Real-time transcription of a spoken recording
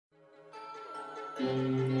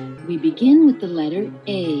We begin with the letter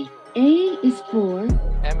A. A is for...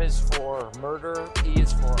 M is for murder. E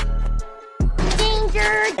is for...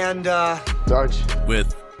 danger! And, Sarge.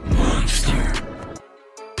 With Monster.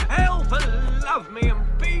 Help! Love me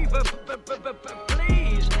and be,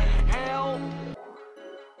 please, help!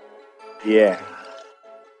 Yeah.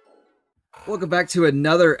 Welcome back to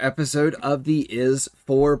another episode of the Is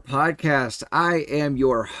For podcast. I am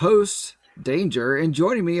your host, Danger, and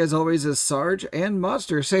joining me as always is Sarge and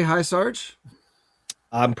Monster. Say hi, Sarge.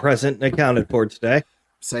 I'm present and accounted for today.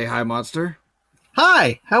 Say hi, Monster.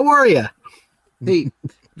 Hi, how are you? Hey,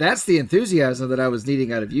 that's the enthusiasm that I was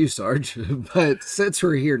needing out of you, Sarge. But since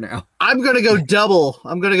we're here now, I'm going to go double.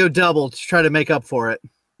 To try to make up for it.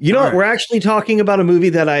 You know what? right. We're actually talking about a movie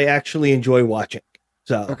that I actually enjoy watching.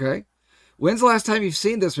 So okay. When's the last time you've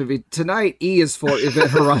seen this movie? Tonight, E is for Event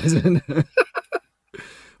Horizon.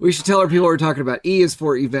 We should tell our people we're talking about. E is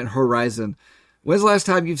for Event Horizon. When's the last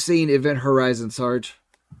time you've seen Event Horizon, Sarge?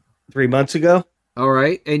 3 months ago. All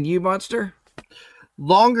right. And you, Monster?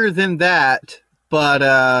 Longer than that, but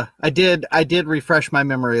I did refresh my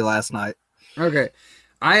memory last night. Okay.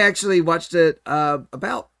 I actually watched it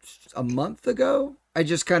about a month ago. I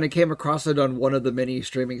just kind of came across it on one of the many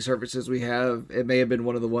streaming services we have. It may have been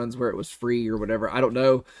one of the ones where it was free or whatever. I don't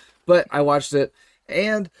know. But I watched it.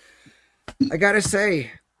 And I got to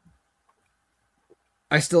say,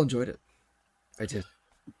 I still enjoyed it. I did.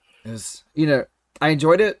 It was, I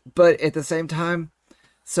enjoyed it. But at the same time,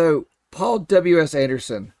 so Paul W.S.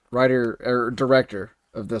 Anderson, writer or director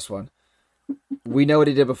of this one, we know what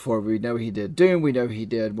he did before. We know he did Doom. We know he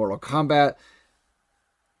did Mortal Kombat.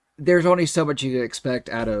 There's only so much you can expect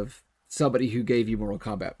out of somebody who gave you Mortal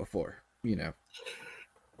Kombat before,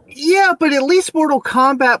 Yeah, but at least Mortal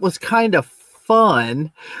Kombat was kind of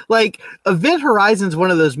fun. Like, Event Horizon's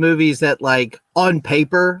one of those movies that, like, on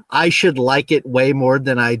paper, I should like it way more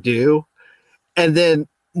than I do. And then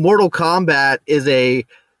Mortal Kombat is a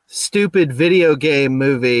stupid video game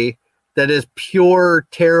movie that is pure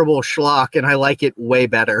terrible schlock, and I like it way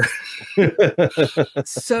better.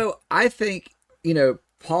 So I think,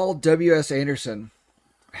 Paul W.S. Anderson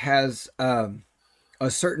has a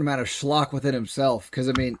certain amount of schlock within himself. Because,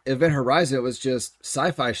 Event Horizon was just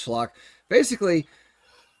sci-fi schlock. Basically,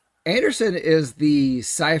 Anderson is the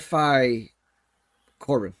sci-fi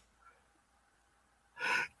Corbin.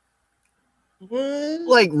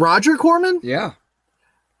 Like Roger Corman? Yeah.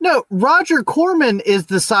 No, Roger Corman is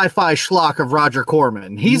the sci-fi schlock of Roger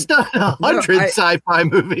Corman. He's done 100 sci-fi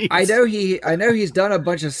movies. I know he's done a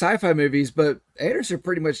bunch of sci-fi movies, but Anderson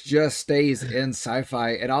pretty much just stays in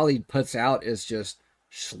sci-fi, and all he puts out is just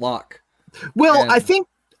schlock. Well, I think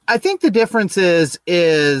the difference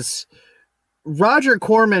is Roger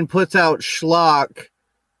Corman puts out schlock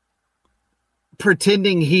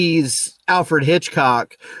pretending he's Alfred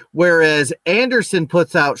Hitchcock, whereas Anderson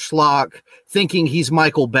puts out schlock thinking he's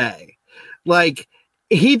Michael Bay. Like,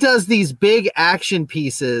 he does these big action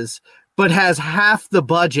pieces, but has half the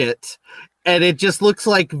budget, and it just looks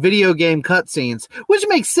like video game cutscenes, which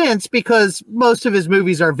makes sense because most of his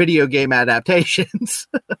movies are video game adaptations.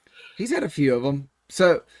 He's had a few of them.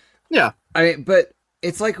 So, yeah. But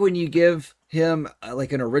it's like when you give him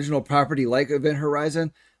like an original property like Event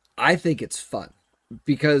Horizon, I think it's fun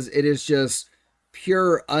because it is just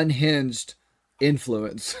pure unhinged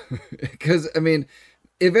influence. Because Event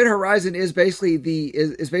Horizon is basically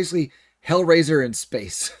is basically Hellraiser in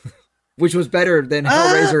space, which was better than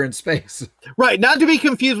Hellraiser in space. Right, not to be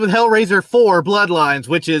confused with Hellraiser 4 Bloodlines,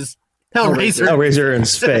 which is Hellraiser in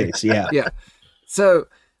space. Yeah, yeah. So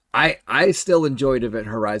I still enjoyed Event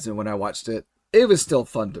Horizon when I watched it. It was still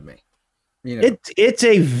fun to me. It's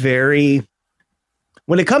a very,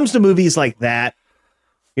 when it comes to movies like that,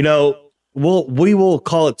 we will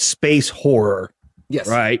call it space horror. Yes.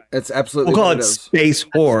 Right. It's absolutely. We'll call it space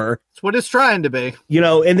horror. It's what it's trying to be.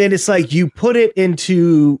 And then it's like you put it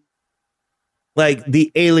into like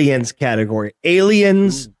the Aliens category.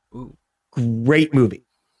 Aliens, great movie.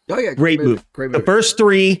 Oh yeah, great movie. Great movie. The first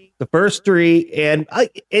three, and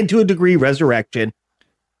to a degree, Resurrection,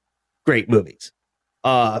 great movies.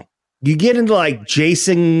 You get into like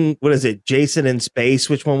Jason, what is it? Jason in Space.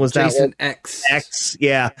 Which one was that? Jason X. X.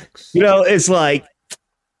 Yeah. It's like,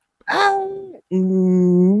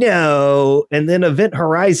 no. And then Event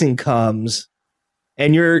Horizon comes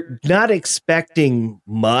and you're not expecting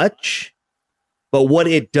much, but what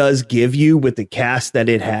it does give you with the cast that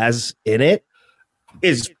it has in it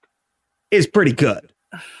is pretty good.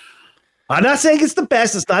 I'm not saying it's the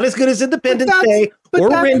best. It's not as good as Independence Day or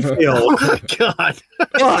Renfield. Oh my God.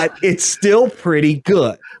 But it's still pretty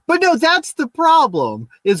good. But no, that's the problem,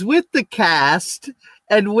 is with the cast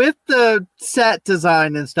And with the set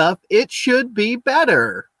design and stuff, it should be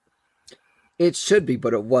better. It should be,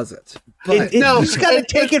 but it wasn't. You just got to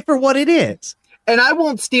take it for what it is. And I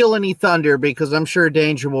won't steal any thunder because I'm sure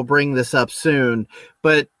Danger will bring this up soon,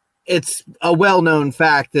 but it's a well-known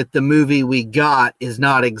fact that the movie we got is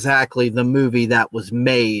not exactly the movie that was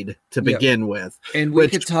made to begin with. And we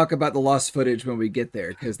could talk about the lost footage when we get there,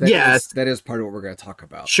 because that is part of what we're going to talk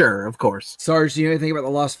about. Sure, of course. Sarge, do you know anything about the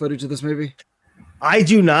lost footage of this movie? I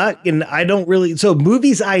do not, and I don't really. So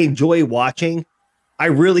movies I enjoy watching, I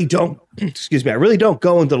really don't. Excuse me, I really don't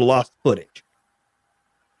go into the lost footage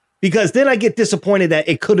because then I get disappointed that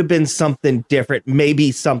it could have been something different,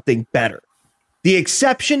 maybe something better. The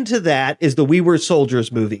exception to that is the We Were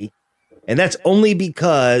Soldiers movie, and that's only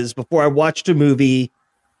because before I watched a movie,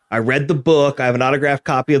 I read the book. I have an autographed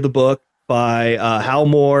copy of the book by Hal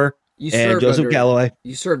Moore and Joseph Galloway.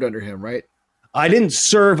 You served under him, right? I didn't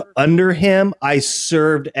serve under him. I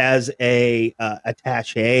served as a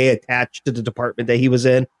attaché attached to the department that he was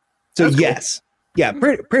in. So yes, yeah,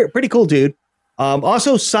 pretty cool dude.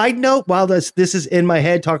 Also, side note, while this is in my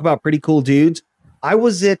head, talk about pretty cool dudes. I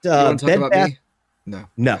was at Bed Bath.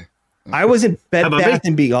 No. Okay. I was in Bed Bath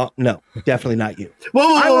and Beyond. No, definitely not you.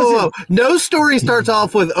 Whoa. No story starts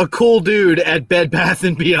off with a cool dude at Bed Bath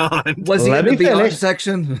and Beyond. Was he in the Beyond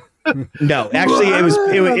section? No, actually,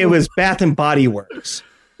 it was Bath and Body Works.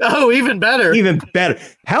 Oh, even better.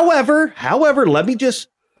 However, let me just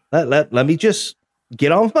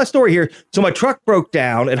get on with my story here. So my truck broke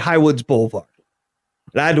down at Highwoods Boulevard,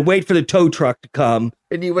 and I had to wait for the tow truck to come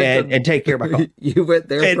and take care of my car. You went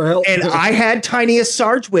there for help, and I had tiniest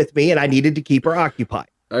Sarge with me, and I needed to keep her occupied.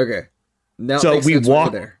 Okay, now so we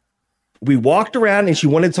walked there. We walked around and she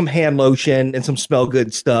wanted some hand lotion and some smell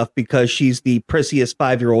good stuff because she's the prissiest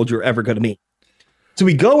 5-year-old you're ever going to meet. So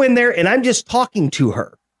we go in there and I'm just talking to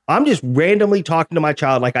her. I'm just randomly talking to my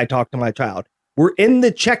child like I talk to my child. We're in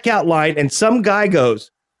the checkout line and some guy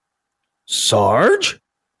goes, Sarge?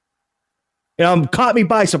 And caught me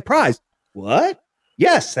by surprise. What?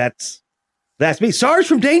 Yes, that's me. Sarge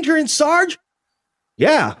from Danger and Sarge?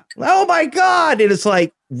 Yeah. Oh my God. And it's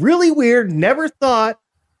like really weird. Never thought.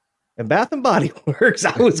 And Bath and Body Works,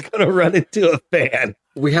 I was going to run into a fan.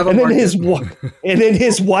 We have and then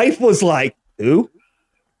his wife was like, "Who?"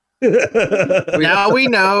 Now we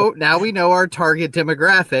know our target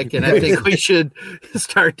demographic, and I think we should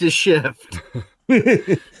start to shift.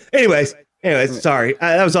 Anyways, sorry,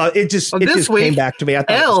 that was all. It just came back to me. I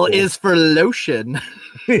thought L is for lotion.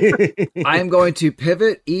 I'm going to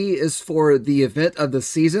pivot. E is for the event of the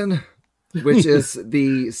season, which is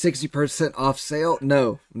the 60% off sale.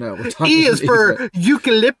 No, we're talking. E is for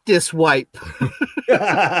eucalyptus wipe.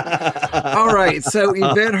 All right, so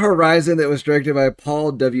Event Horizon, that was directed by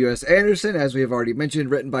Paul W.S. Anderson, as we have already mentioned,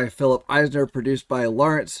 written by Philip Eisner, produced by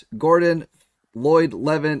Lawrence Gordon, Lloyd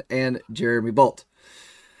Levin, and Jeremy Bolt.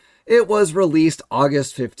 It was released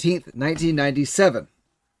August 15th, 1997,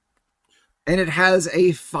 and it has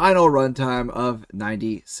a final runtime of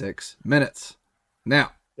 96 minutes.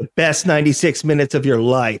 Now, the best 96 minutes of your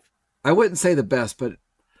life. I wouldn't say the best, but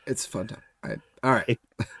it's a fun time. All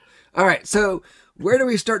right. So where do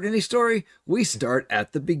we start any story? We start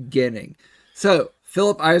at the beginning. So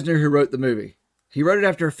Philip Eisner, who wrote the movie, he wrote it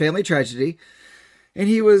after a family tragedy, and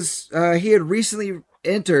he had recently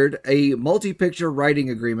entered a multi-picture writing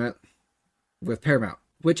agreement with Paramount,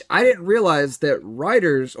 which I didn't realize that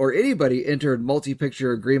writers or anybody entered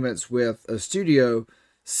multi-picture agreements with a studio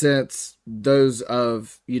since those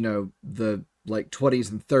of, the like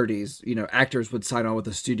 20s and 30s, actors would sign on with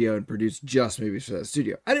a studio and produce just movies for that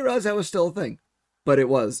studio. I didn't realize that was still a thing, but it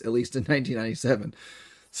was, at least in 1997.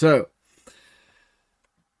 So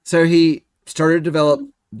he started to develop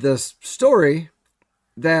this story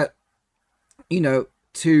that,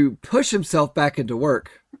 to push himself back into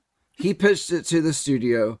work, he pitched it to the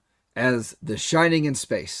studio as The Shining in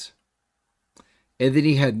Space. And then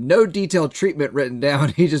he had no detailed treatment written down.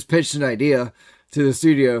 He just pitched an idea to the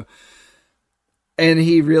studio. And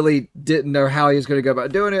he really didn't know how he was going to go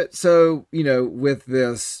about doing it. So, with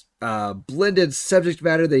this blended subject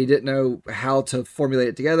matter that he didn't know how to formulate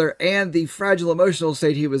it together, and the fragile emotional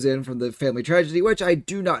state he was in from the family tragedy, which I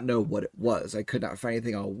do not know what it was. I could not find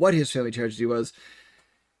anything on what his family tragedy was.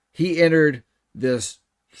 He entered this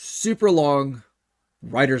super long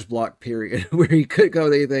writer's block period where he couldn't go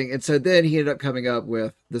with anything. And so then he ended up coming up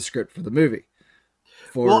with the script for the movie.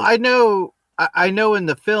 Well, I know in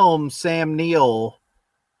the film, Sam Neill,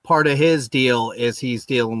 part of his deal is he's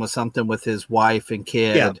dealing with something with his wife and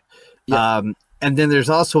kid. Yeah. And then there's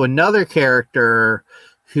also another character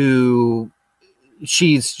who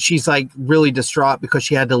she's like really distraught because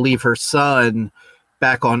she had to leave her son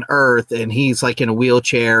back on Earth, and he's like in a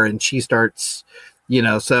wheelchair, and she starts,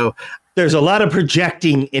 so there's a lot of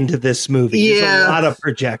projecting into this movie. There's a lot of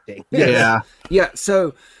projecting. Yeah. Yeah.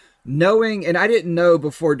 So knowing, and I didn't know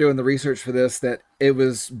before doing the research for this, that it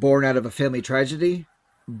was born out of a family tragedy.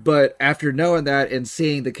 But after knowing that and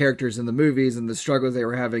seeing the characters in the movies and the struggles they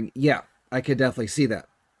were having, yeah, I could definitely see that.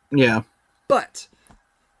 Yeah. But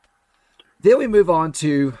then we move on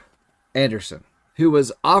to Anderson, who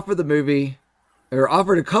was offered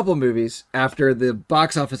a couple movies after the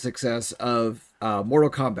box office success of Mortal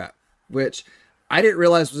Kombat, which I didn't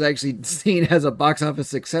realize was actually seen as a box office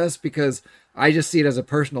success because I just see it as a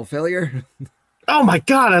personal failure. Oh my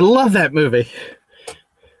God, I love that movie.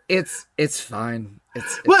 It's fine.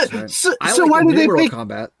 It's what? Fine. So like why did they Mortal pick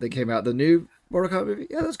Kombat that came out? The new Mortal Kombat movie?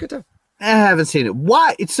 Yeah, that's a good time. I haven't seen it.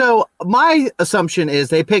 Why? So my assumption is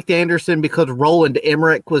they picked Anderson because Roland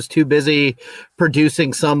Emmerich was too busy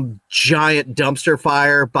producing some giant dumpster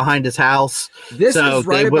fire behind his house. This so is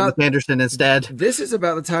right they went about with Anderson instead. This is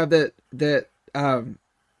about the time that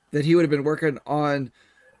he would have been working on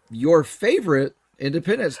your favorite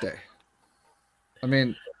Independence Day. I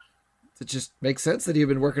mean, it just makes sense that he'd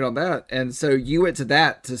been working on that, and so you went to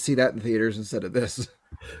that to see that in theaters instead of this.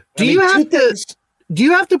 Do you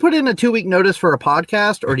have to put in a 2-week notice for a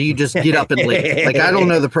podcast, or do you just get up and leave? Like, I don't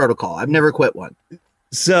know the protocol. I've never quit one.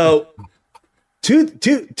 So, two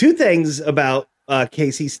things about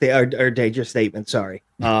Casey's or Dangerous statement. Sorry,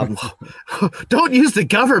 don't use the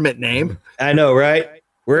government name. I know, right?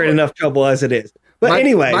 We're in enough trouble as it is. But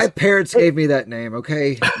anyways, my parents gave me that name.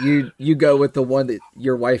 Okay, you go with the one that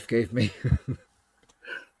your wife gave me.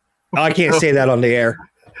 I can't say that on the air.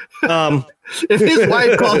 If his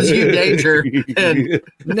wife calls you Danger, then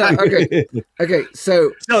no. Okay.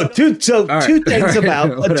 So two things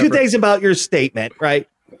about your statement, right?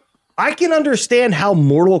 I can understand how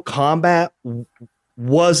Mortal Kombat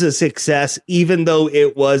was a success, even though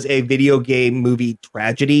it was a video game movie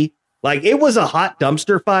tragedy. Like, it was a hot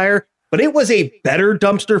dumpster fire, but it was a better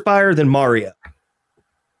dumpster fire than Mario.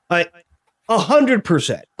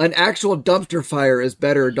 100%. An actual dumpster fire is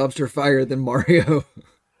better dumpster fire than Mario.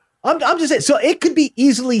 I'm just saying, so it could be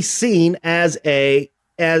easily seen as a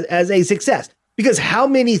success, because how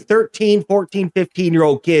many 13, 14,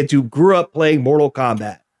 15-year-old kids who grew up playing Mortal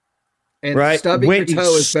Kombat, and right? Stubbing your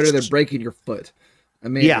toe is better than breaking your foot. I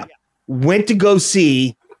mean, yeah, went to go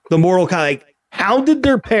see the Mortal Kombat. Like, hounded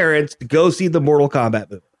their parents to go see the Mortal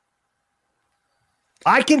Kombat movie.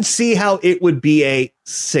 I can see how it would be a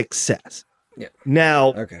success. Yeah.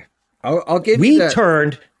 Now, okay, I'll give you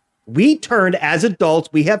that. We turned as adults.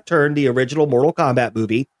 We have turned the original Mortal Kombat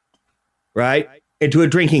movie, right, into a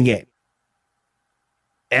drinking game.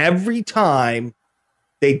 Every time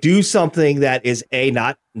they do something that is A,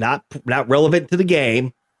 not relevant to the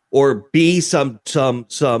game, or B, some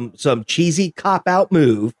cheesy cop-out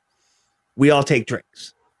move, we all take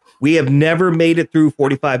drinks. We have never made it through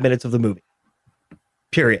 45 minutes of the movie.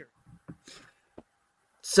 Period.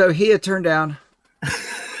 So he had turned down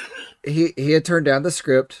he had turned down the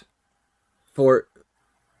script for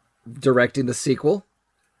directing the sequel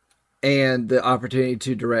and the opportunity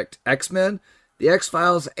to direct X-Men, The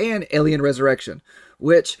X-Files, and Alien Resurrection,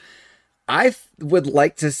 which I would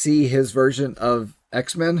like to see his version of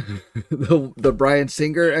X-Men, the Bryan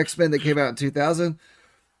Singer X-Men that came out in 2000.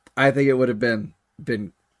 I think it would have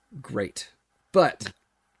been great. But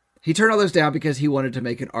he turned all those down because he wanted to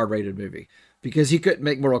make an R-rated movie. Because he couldn't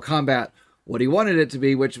make Mortal Kombat what he wanted it to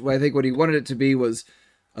be, which I think what he wanted it to be was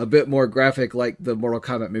a bit more graphic, like the Mortal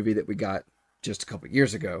Kombat movie that we got just a couple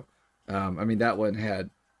years ago. I mean, that one had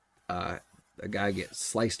a guy get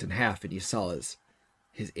sliced in half and you saw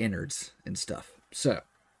his innards and stuff. So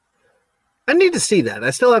I need to see that.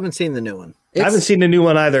 I still haven't seen the new one. I haven't seen the new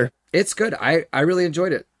one either. It's good. I really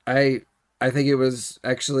enjoyed it. I think it was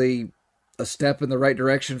actually a step in the right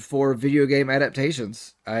direction for video game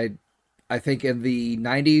adaptations. I think in the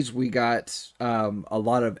 90s we got a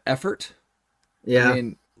lot of effort. Yeah. I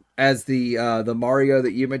mean, as the Mario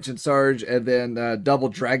that you mentioned, Sarge, and then Double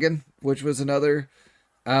Dragon, which was another.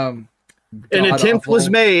 An attempt was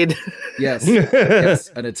made. Yes, yes,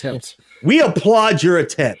 an attempt. We applaud your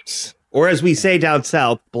attempts, or as we say down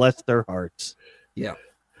south, bless their hearts. Yeah,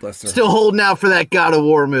 bless their Still hearts. holding out for that God of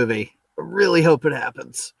War movie. I really hope it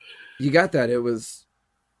happens. You got that. It was.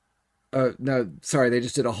 No, sorry, they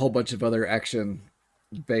just did a whole bunch of other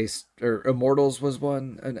action-based, or Immortals was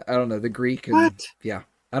one, and I don't know, the Greek. And, What? Yeah,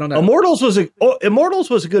 I don't know. Immortals was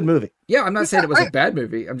a good movie. Yeah, I'm not saying it was a bad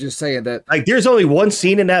movie. I'm just saying that. Like, there's only one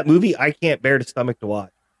scene in that movie I can't bear the stomach to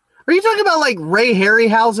watch. Are you talking about like Ray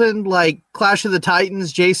Harryhausen, like Clash of the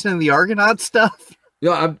Titans, Jason and the Argonaut stuff?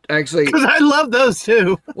 Yeah, I'm actually. Because I love those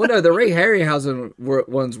too. Well, no, the Ray Harryhausen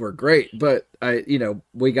ones were great, but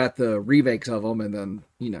we got the remakes of them, and then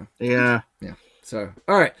Yeah. So,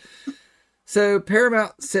 all right. So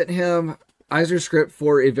Paramount sent him Eisner's script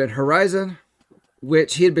for Event Horizon,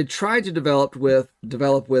 which he had been trying to develop with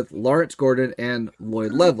Lawrence Gordon and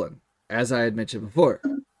Lloyd Levlin, as I had mentioned before.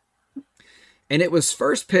 And it was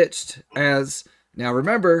first pitched as, now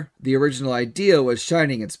remember, the original idea was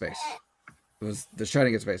Shining in Space. It was The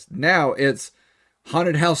Shining in Space. Now it's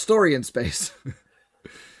Haunted House Story in Space.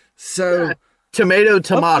 So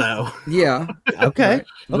Tomato. yeah. Okay.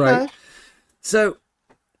 Right. So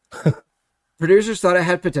producers thought it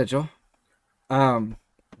had potential.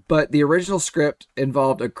 But the original script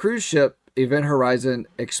involved a cruise ship, Event Horizon,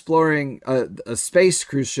 exploring a space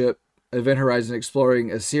cruise ship, Event Horizon,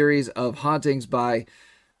 exploring a series of hauntings by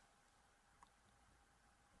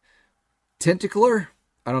tentacle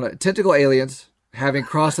aliens having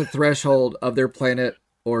crossed the threshold of their planet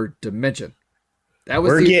or dimension. That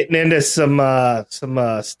was getting into some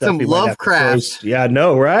stuff. Some Lovecraft. Yeah,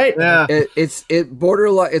 no, right? Yeah. It's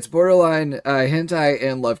borderline hentai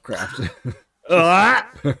and Lovecraft. That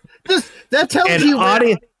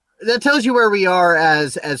tells you where we are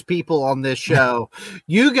as people on this show.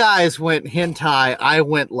 You guys went hentai, I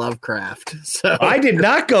went Lovecraft. So I did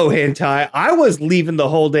not go hentai. I was leaving the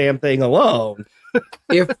whole damn thing alone.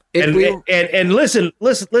 And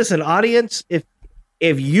listen, audience, if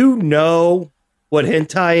you know what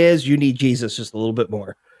hentai is, you need Jesus just a little bit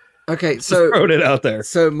more. Okay, Just so throwing it out there.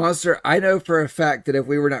 So, Monster, I know for a fact that if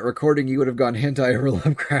we were not recording, you would have gone hentai over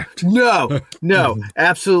Lovecraft. No,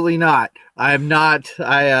 absolutely not. I'm not.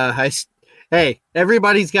 Hey,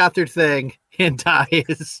 everybody's got their thing. Hentai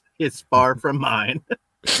is far from mine.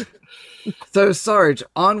 So, Sarge,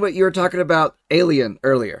 on what you were talking about, Alien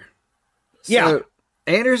earlier. Yeah. So,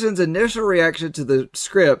 Anderson's initial reaction to the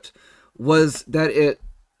script was that it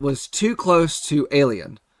was too close to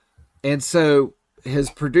Alien, and so his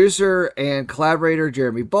producer and collaborator,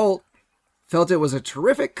 Jeremy Bolt, felt it was a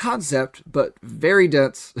terrific concept, but very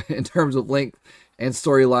dense in terms of length, and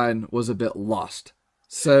storyline was a bit lost.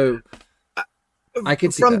 So I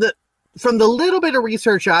can see from the little bit of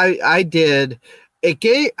research I did,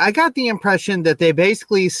 I got the impression that they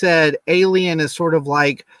basically said Alien is sort of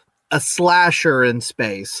like a slasher in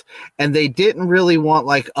space, and they didn't really want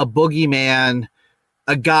like a boogeyman,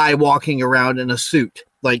 a guy walking around in a suit.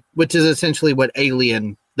 Like, which is essentially what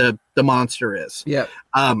Alien, the monster is. Yeah.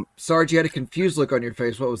 Sarge, you had a confused look on your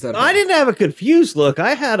face. What was that about? I didn't have a confused look.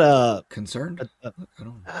 I had a concerned. I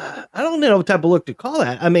don't know what type of look to call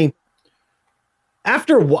that. I mean,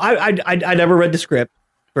 after I never read the script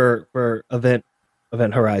for Event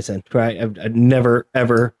Horizon. Right. I never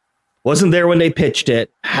ever wasn't there when they pitched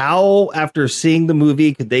it. How, after seeing the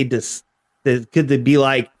movie, could they be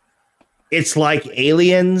like, it's like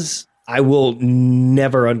Aliens? I will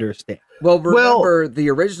never understand. Well, remember the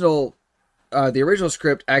original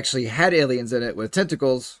script actually had aliens in it with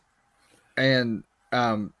tentacles, and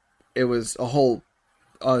it was a whole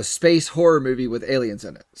space horror movie with aliens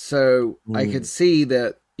in it. So I could see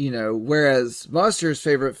that, whereas Monster's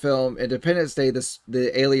favorite film, Independence Day,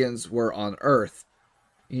 the aliens were on Earth.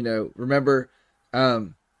 Remember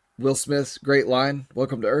Will Smith's great line,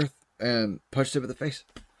 "Welcome to Earth," and punched him in the face.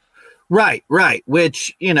 Right.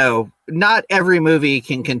 Which, not every movie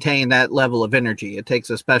can contain that level of energy. It takes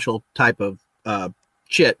a special type of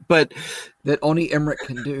shit, but that only Emmerich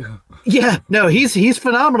can do. Yeah, no, he's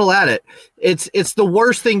phenomenal at it. It's the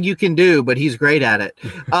worst thing you can do, but he's great at it.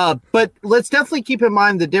 But let's definitely keep in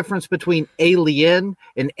mind the difference between Alien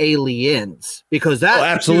and Aliens, because that's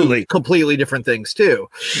absolutely completely different things too.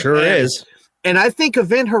 Sure is. And I think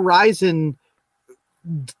Event Horizon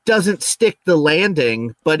doesn't stick the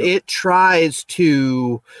landing, but it tries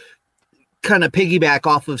to kind of piggyback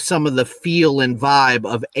off of some of the feel and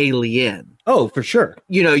vibe of Alien. Oh, for sure.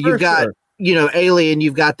 You've got Alien,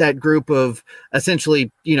 you've got that group of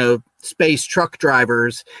essentially, space truck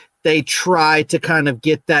drivers. They try to kind of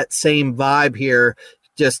get that same vibe here.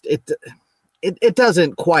 Just it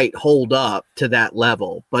doesn't quite hold up to that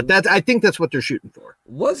level, but I think that's what they're shooting for.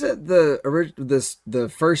 Wasn't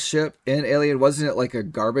the first ship in Alien, wasn't it like a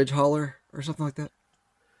garbage hauler or something like that?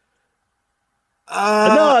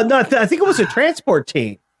 No, I think it was a transport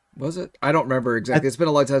team. Was it? I don't remember exactly. It's been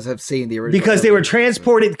a long time since I've seen the original. Because they were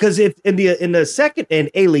transported, because in the second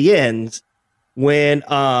in Aliens, when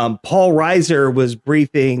Paul Reiser was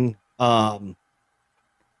briefing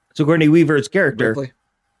Sigourney Weaver's character, Ripley.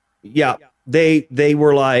 Yeah, they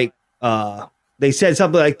were like they said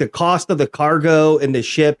something like the cost of the cargo and the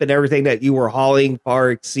ship and everything that you were hauling far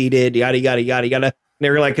exceeded yada yada yada yada. And they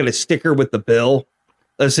were like going to sticker with the bill.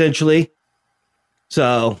 essentially.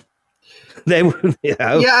 So they were,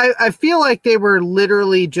 I feel like they were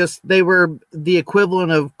literally they were the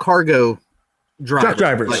equivalent of cargo drivers. Truck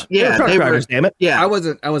drivers. Like, Truck drivers, damn it. Yeah. I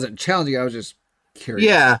wasn't challenging. I was just curious.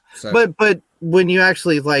 Yeah. So. But when you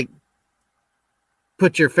actually like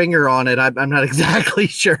put your finger on it, I'm not exactly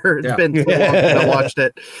sure. It's been so long since I watched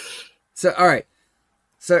it. So, all right.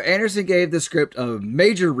 So Anderson gave the script a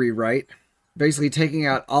major rewrite, basically taking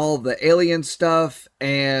out all the alien stuff,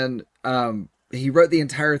 and he wrote the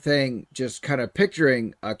entire thing just kind of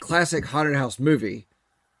picturing a classic haunted house movie.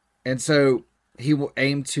 And so he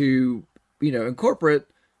aimed to,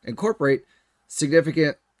 incorporate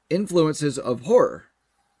significant influences of horror.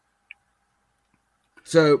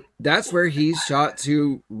 So that's where he shot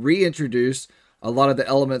to reintroduce a lot of the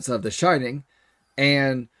elements of The Shining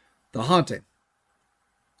and The Haunting.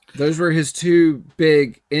 Those were his two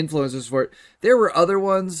big influences for it. There were other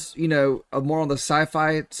ones, more on the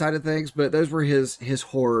sci-fi side of things, but those were his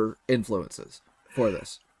horror influences for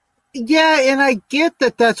this. Yeah, and I get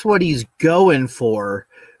that that's what he's going for,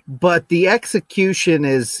 but the execution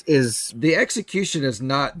is the execution is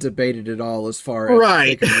not debated at all as far as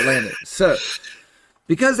they can land it. So,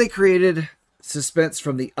 because they created suspense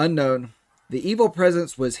from the unknown, the evil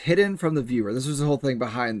presence was hidden from the viewer. This was the whole thing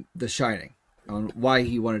behind The Shining, on why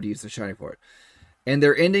he wanted to use The Shining for it. And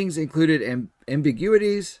their endings included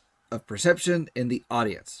ambiguities of perception in the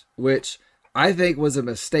audience, which I think was a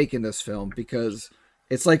mistake in this film, because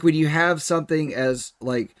it's like when you have something as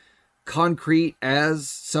like concrete as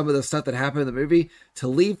some of the stuff that happened in the movie, to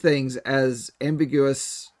leave things as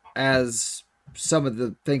ambiguous as some of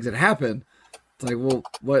the things that happened. It's like, well,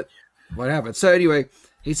 what happened? So anyway,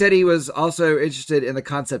 he said he was also interested in the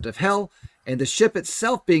concept of hell and the ship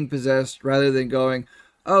itself being possessed, rather than going,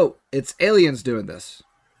 oh, it's aliens doing this.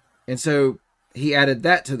 And so he added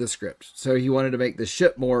that to the script. So he wanted to make the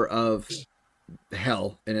ship more of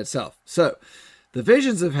hell in itself. So the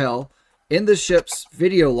visions of hell in the ship's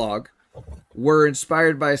video log were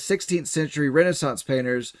inspired by 16th century Renaissance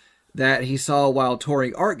painters that he saw while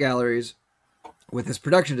touring art galleries with his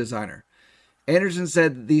production designer. Anderson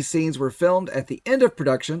said these scenes were filmed at the end of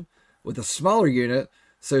production with a smaller unit,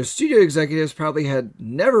 so studio executives probably had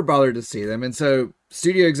never bothered to see them, and so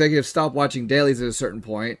studio executives stopped watching dailies at a certain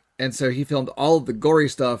point, and so he filmed all of the gory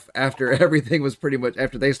stuff after everything was pretty much,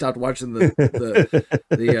 after they stopped watching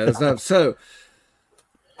the stuff. So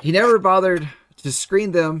he never bothered to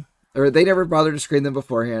screen them, or they never bothered to screen them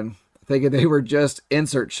beforehand, thinking they were just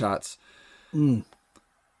insert shots.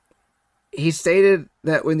 He stated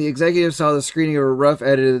that when the executives saw the screening of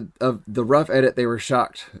the rough edit, they were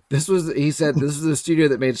shocked. He said this is the studio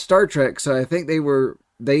that made Star Trek, so I think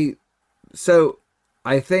they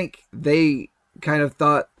kind of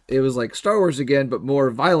thought it was like Star Wars again, but more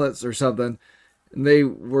violence or something. And they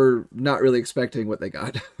were not really expecting what they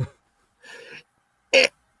got.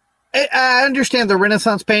 I understand the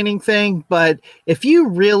Renaissance painting thing, but if you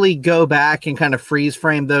really go back and kind of freeze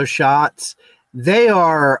frame those shots, they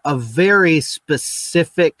are a very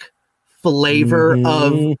specific flavor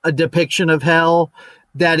of a depiction of hell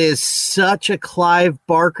that is such a Clive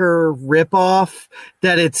Barker ripoff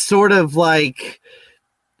that it's sort of like,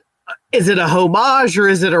 is it a homage or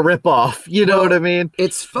is it a ripoff? You know what I mean?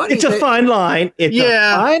 It's funny. It's a fine line. It's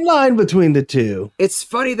a fine line between the two. It's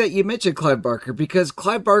funny that you mentioned Clive Barker, because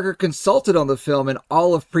Clive Barker consulted on the film in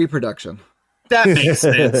all of pre-production. That makes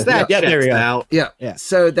sense. That checks there we go. out. Yeah.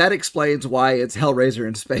 So that explains why it's Hellraiser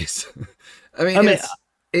in space. I mean,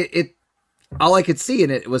 it all I could see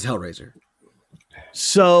in it was Hellraiser.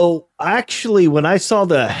 So actually, when I saw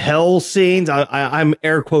the hell scenes, I'm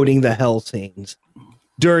air quoting the hell scenes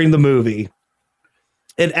during the movie,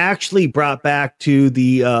 it actually brought back to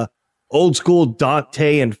the old school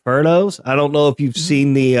Dante Infernos. I don't know if you've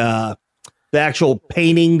seen the actual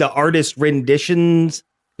painting, the artist renditions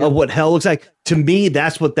of what hell looks like. To me,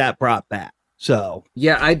 that's what that brought back. So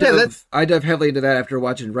yeah, I dove heavily into that after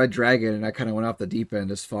watching Red Dragon, and I kind of went off the deep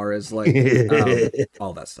end as far as like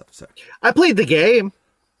all that stuff. So I played the game.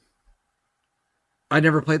 I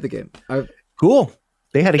never played the game. Cool.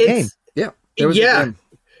 They had a game. Yeah, there was a game.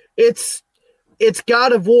 It's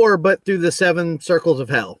God of War, but through the 7 circles of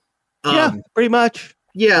hell. Yeah, pretty much.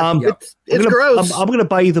 Yeah, it's gross. I'm going to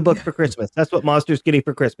buy you the book for Christmas. That's what Monster's getting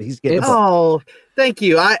for Christmas. He's getting. Oh, thank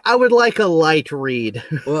you. I would like a light read.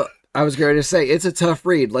 Well, I was going to say it's a tough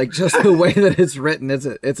read. Like just the way that it's written,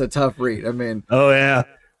 it's a tough read. I mean, oh yeah.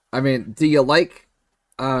 I mean, do you like,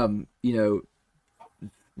 what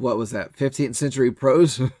was that? 15th century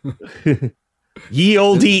prose? Ye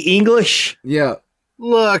olde English. Yeah.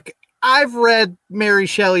 Look, I've read Mary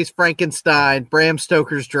Shelley's Frankenstein, Bram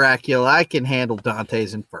Stoker's Dracula. I can handle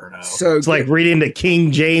Dante's Inferno. So It's like reading the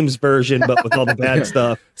King James version, but with all the bad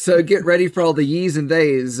stuff. So get ready for all the ye's and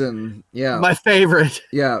days, and yeah, My favorite.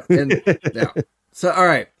 yeah, and yeah. So all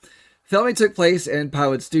right, filming took place in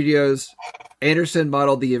Pinewood Studios. Anderson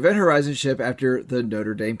modeled the Event Horizon ship after the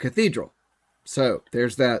Notre Dame Cathedral. So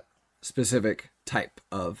there's that specific type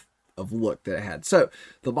of look that it had. So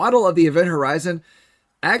the model of the Event Horizon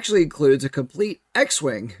actually includes a complete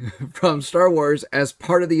X-Wing from Star Wars as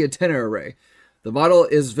part of the antenna array. The model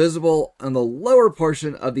is visible on the lower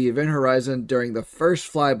portion of the Event Horizon during the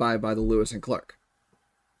first flyby by the Lewis and Clark.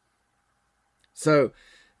 So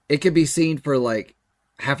it can be seen for like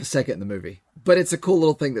half a second in the movie, but it's a cool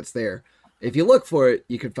little thing that's there. If you look for it,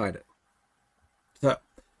 you can find it. So,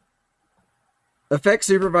 effects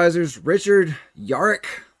supervisors Richard Yarrick,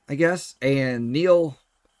 I guess, and Neil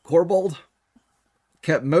Corbold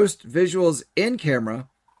kept most visuals in camera,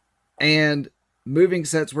 and moving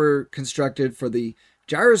sets were constructed for the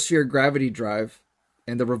gyrosphere gravity drive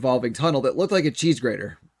and the revolving tunnel that looked like a cheese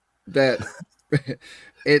grater. That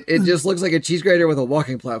it just looks like a cheese grater with a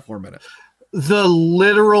walking platform in it. The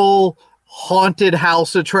literal haunted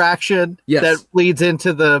house attraction that leads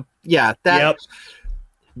into the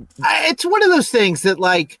it's one of those things that,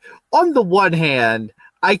 like, on the one hand,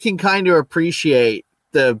 I can kind of appreciate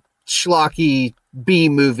the schlocky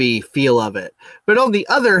B-movie feel of it, but on the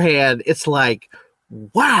other hand, it's like,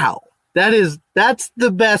 wow, that's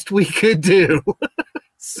the best we could do.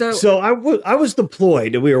 So I was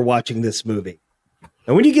deployed and we were watching this movie.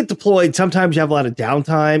 And when you get deployed, sometimes you have a lot of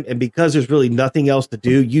downtime, and because there's really nothing else to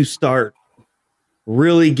do, you start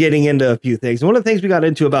really getting into a few things. And one of the things we got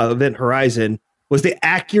into about Event Horizon was the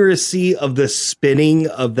accuracy of the spinning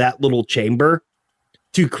of that little chamber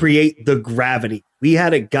to create the gravity. We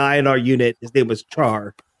had a guy in our unit, his name was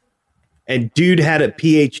Char, and dude had a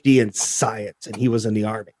PhD in science, and he was in the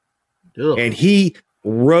Army. Ugh. And he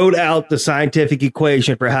wrote out the scientific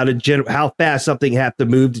equation for how fast something have to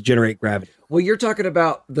move to generate gravity. Well, you're talking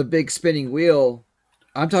about the big spinning wheel.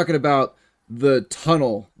 I'm talking about the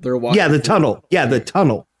tunnel they're walking. Yeah, the through. tunnel. Yeah, the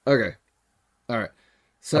tunnel. Okay. All right.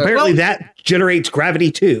 So apparently that generates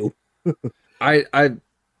gravity too. I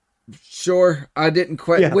sure I didn't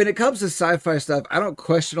question. Yeah. When it comes to sci-fi stuff, I don't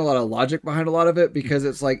question a lot of logic behind a lot of it, because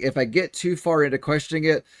it's like, if I get too far into questioning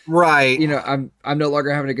it, Right. you know, I'm no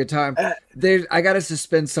longer having a good time. I got to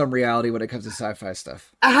suspend some reality when it comes to sci-fi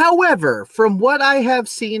stuff. However, from what I have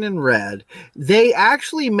seen and read, they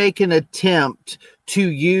actually make an attempt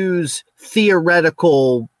to use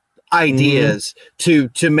theoretical ideas to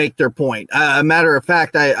make their point. A matter of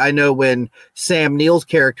fact, I know when Sam Neill's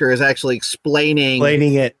character is actually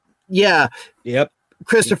explaining it. Yeah. Yep.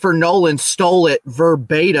 Christopher Nolan stole it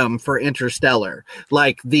verbatim for Interstellar.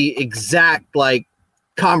 Like the exact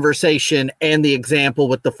conversation and the example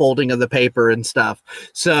with the folding of the paper and stuff.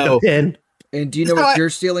 So and do you know what you're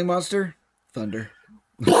stealing, Monster? Thunder.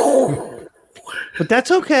 But that's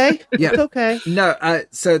okay. Yeah. It's okay. No,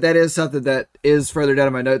 so that is something that is further down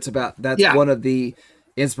in my notes about. That's one of the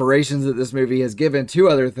inspirations that this movie has given to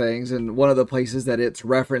other things, and one of the places that it's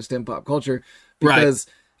referenced in pop culture, because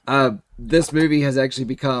this movie has actually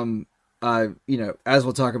become, as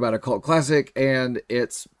we'll talk about, a cult classic, and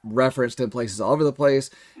it's referenced in places all over the place.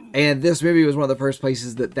 And this movie was one of the first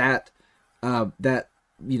places that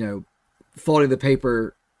folding the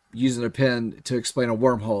paper using a pen to explain a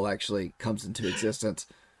wormhole actually comes into existence.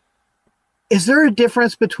 Is there a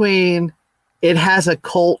difference between it has a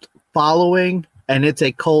cult following and it's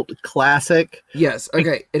a cult classic? Yes.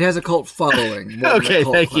 Okay. It has a cult following. Okay.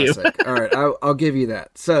 Thank you. All right. I'll give you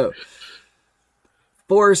that. So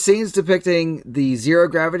for scenes depicting the zero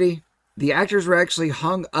gravity, the actors were actually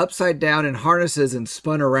hung upside down in harnesses and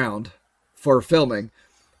spun around for filming,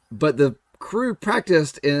 but the crew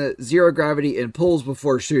practiced in zero gravity in pools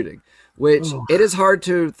before shooting, which it is hard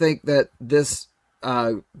to think that this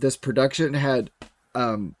production had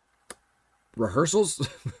rehearsals.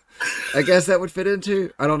 I guess that would fit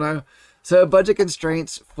into. I don't know. So budget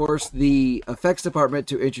constraints forced the effects department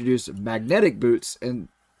to introduce magnetic boots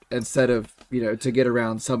instead of to get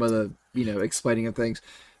around some of the explaining of things,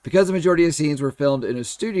 because the majority of scenes were filmed in a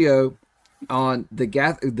studio on the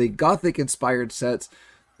Gothic inspired sets,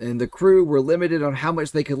 and the crew were limited on how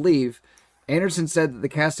much they could leave. Anderson said that the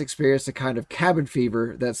cast experienced a kind of cabin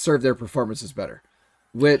fever that served their performances better,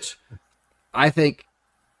 which I think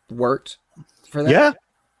worked for that.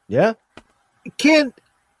 Yeah.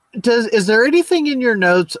 Is there anything in your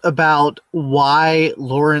notes about why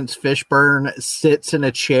Lawrence Fishburne sits in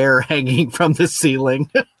a chair hanging from the ceiling?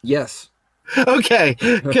 Yes. Okay,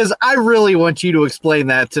 because I really want you to explain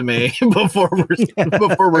that to me before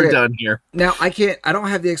we're Okay. done here. Now, I don't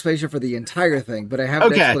have the explanation for the entire thing, but I have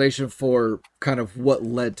an Okay. explanation for kind of what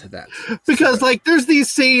led to that. Because like there's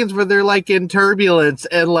these scenes where they're like in turbulence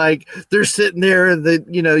and like they're sitting there and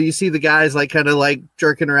you see the guys like kind of like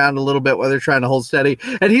jerking around a little bit while they're trying to hold steady,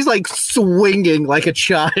 and he's like swinging like a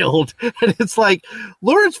child, and it's like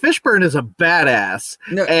Lawrence Fishburne is a badass,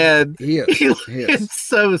 No, and he is. He is. it's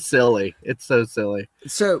so silly. It's so silly.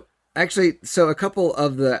 So a couple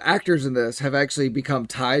of the actors in this have actually become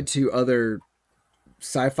tied to other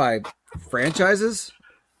sci-fi franchises,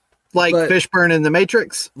 Like But- Fishburne in The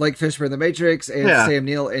Matrix. like Fishburne in The Matrix and Yeah. Sam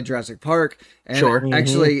Neill in Jurassic Park. And Sure.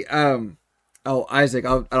 actually, Isaac,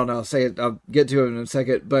 I don't know, say it. I'll get to him in a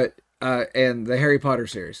second, but and the Harry Potter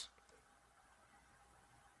series.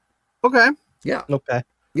 Okay. Yeah, Okay.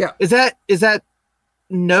 Is that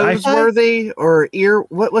noseworthy or ear?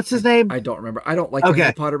 What's his name? I don't remember. I don't like the Okay.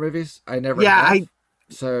 Harry Potter movies. I never. Yeah, have.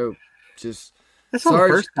 So just That's not the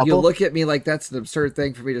Sarge, first couple. you look at me like that's an absurd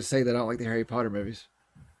thing for me to say that I don't like the Harry Potter movies.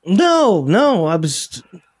 No, I don't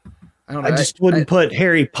know. I just wouldn't put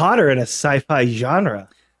Harry Potter in a sci-fi genre.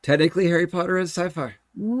 Technically, Harry Potter is sci-fi.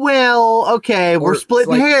 Well, okay, we're Or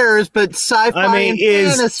splitting like- hairs, but sci-fi I mean, and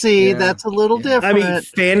is- fantasy, Yeah. that's a little Yeah. different. I mean,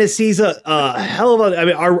 fantasy's a hell of a. I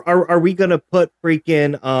mean, are we gonna put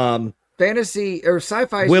freaking Fantasy or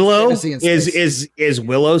sci-fi is Willow fantasy and space. is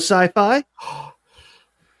Willow sci-fi?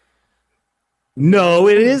 No,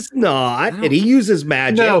 it is not. And he uses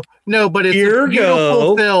magic. no, but it's Here a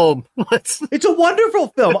beautiful go. film. Let's It's a wonderful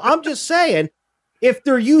film. I'm just saying, if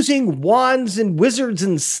they're using wands and wizards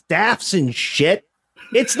and staffs and shit,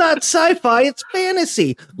 it's not sci-fi, it's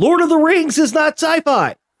fantasy. Lord of the Rings is not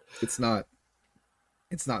sci-fi. It's not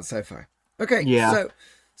sci-fi. Okay. Yeah.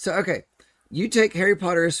 So okay. You take Harry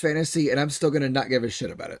Potter as fantasy, and I'm still gonna not give a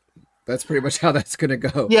shit about it. That's pretty much how that's gonna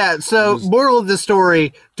go. Yeah, so moral of the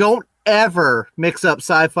story, don't ever mix up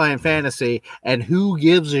sci-fi and fantasy, and who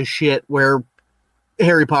gives a shit where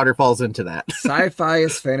Harry Potter falls into that. Sci-fi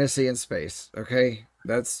is fantasy and space. Okay,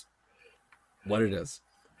 that's what it is.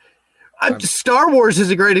 Star Wars is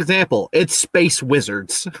a great example. It's space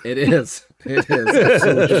wizards. It is. It is.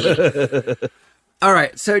 Absolutely. All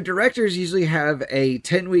right. So directors usually have a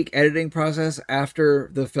 10-week editing process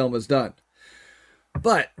after the film is done.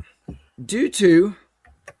 But due to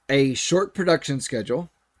a short production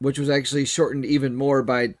schedule, which was actually shortened even more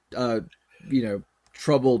by,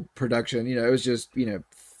 troubled production, it was just,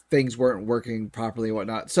 things weren't working properly and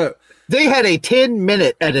whatnot. So They had a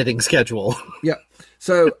 10-minute editing schedule. yeah.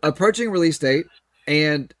 So approaching release date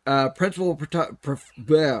and principal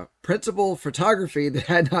photography that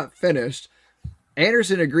had not finished,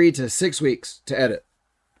 Anderson agreed to 6 weeks to edit,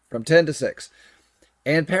 from 10 to 6.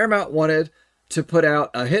 And Paramount wanted to put out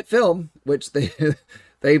a hit film, which they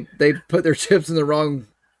put their chips in the wrong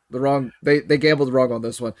they gambled wrong on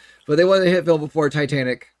this one. But they wanted a hit film before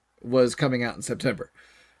Titanic was coming out in September.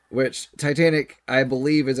 Which Titanic, I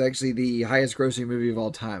believe, is actually the highest grossing movie of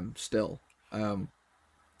all time still.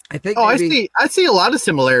 I think maybe, I see a lot of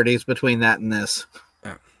similarities between that and this.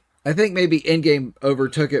 I think maybe Endgame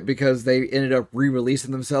overtook it because they ended up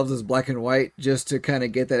re-releasing themselves as black and white just to kind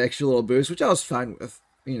of get that extra little boost, which I was fine with.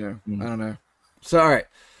 I don't know. So, all right.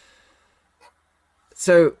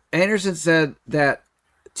 So Anderson said that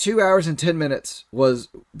 2 hours and 10 minutes was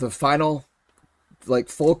the final,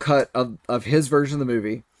 full cut of his version of the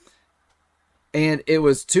movie. And it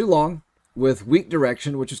was too long with weak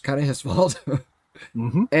direction, which was kind of his fault.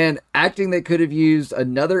 Mm-hmm. And acting that could have used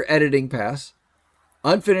another editing pass,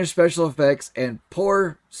 unfinished special effects, and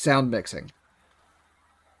poor sound mixing,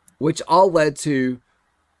 which all led to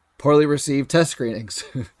poorly received test screenings.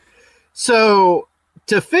 So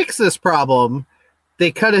to fix this problem,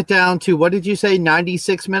 they cut it down to, what did you say,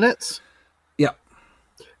 96 minutes? Yeah.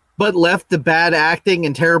 But left the bad acting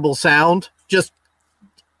and terrible sound just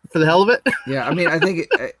for the hell of it. Yeah, I mean, I think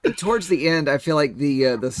towards the end, I feel like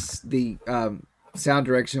the sound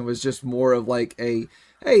direction was just more of like a,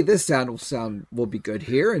 hey, this sound will be good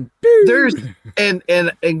here, and boom. There's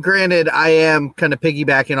and granted, I am kind of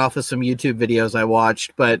piggybacking off of some YouTube videos I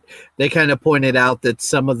watched, but they kind of pointed out that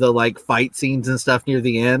some of the fight scenes and stuff near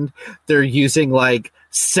the end, they're using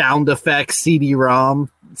sound effects,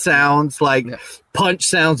 CD-ROM sounds, punch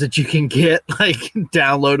sounds that you can get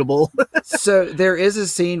downloadable. So there is a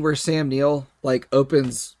scene where Sam Neill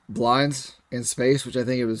opens blinds in space, which I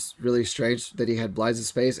think it was really strange that he had blinds in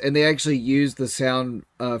space, and they actually used the sound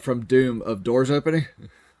from Doom of doors opening.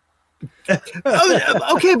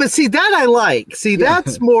 Okay, but see that I like. See,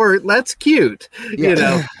 that's cute.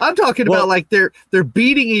 Yeah. I'm talking about they're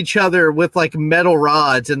beating each other with metal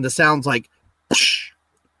rods, and the sounds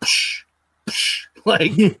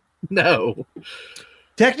like, no.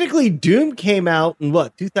 Technically, Doom came out in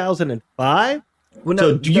what, 2005? Well,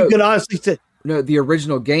 So you can honestly say, no, the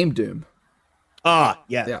original game Doom.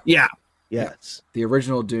 yeah. Yeah. Yes. The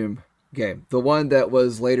original Doom game. The one that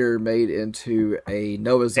was later made into a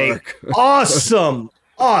Noah's Ark. Awesome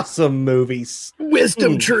movies.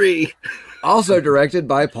 Wisdom tree. Also directed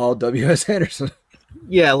by Paul W.S. Anderson.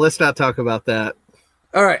 Yeah, let's not talk about that.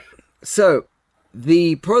 All right. So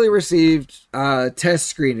the poorly received test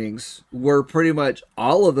screenings were pretty much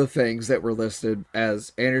all of the things that were listed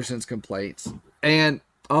as Anderson's complaints, and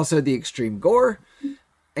also the extreme gore.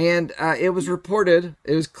 And it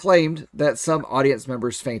was claimed that some audience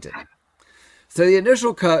members fainted. So the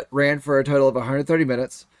initial cut ran for a total of 130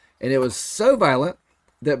 minutes, and it was so violent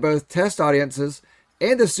that both test audiences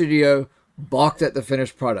and the studio balked at the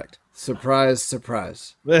finished product. Surprise,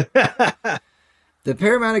 surprise. The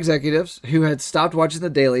Paramount executives, who had stopped watching the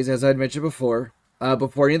dailies, as I'd mentioned before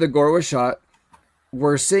any of the gore was shot,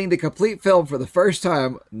 were seeing the complete film for the first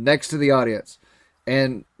time next to the audience,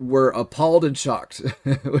 and were appalled and shocked,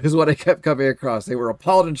 is what I kept coming across. They were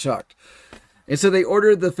appalled and shocked. And so they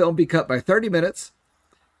ordered the film be cut by 30 minutes,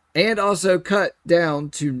 and also cut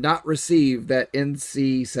down to not receive that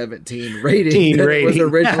NC-17 rating that it was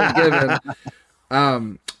originally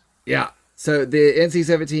given. Yeah. So the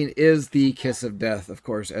NC-17 is the kiss of death, of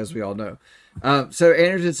course, as we all know. So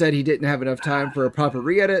Anderson said he didn't have enough time for a proper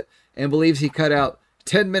re-edit and believes he cut out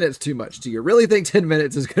 10 minutes too much. Do you really think 10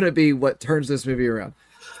 minutes is going to be what turns this movie around?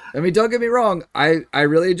 I mean, don't get me wrong. I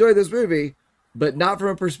really enjoy this movie, but not from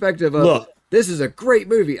a perspective of, look, this is a great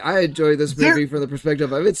movie. I enjoy this movie from the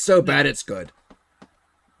perspective of, it's so bad, it's good.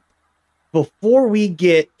 Before we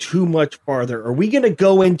get too much farther, are we going to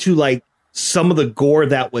go into like some of the gore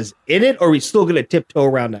that was in it, or are we still going to tiptoe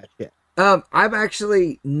around that shit? I'm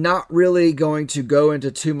actually not really going to go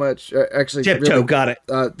into too much. Tiptoe, really, got it.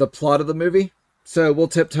 The plot of the movie. So we'll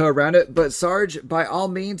tiptoe around it. But Sarge, by all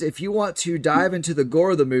means, if you want to dive into the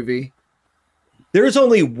gore of the movie. There's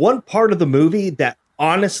only one part of the movie that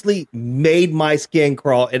honestly made my skin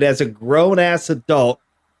crawl. And as a grown-ass adult,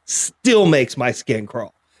 still makes my skin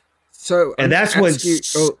crawl. So, and that's when...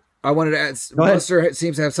 I wanted to ask, Monster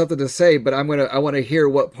seems to have something to say, but I want to hear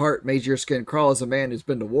what part made your skin crawl as a man who's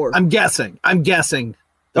been to war. I'm guessing. All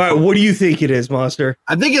right, what do you think it is, Monster?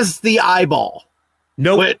 I think it's the eyeball.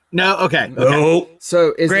 Nope. Wait, no, okay. Nope.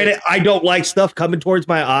 So granted, I don't like stuff coming towards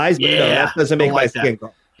my eyes, but no, that doesn't make my skin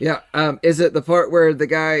crawl. Yeah. Is it the part where the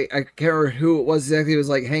guy, I can't remember who it was exactly, was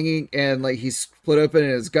like hanging and like he's split open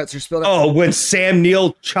and his guts are spilled out? Oh, when Sam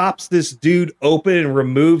Neill chops this dude open and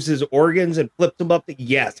removes his organs and flips him up.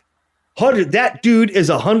 Yes. That dude is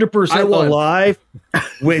 100% alive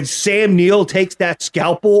when Sam Neill takes that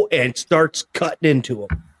scalpel and starts cutting into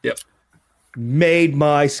him. Yep. Made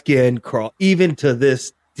my skin crawl, even to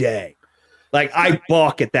this day. Like, I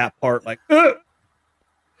balk at that part. Like,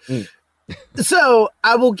 So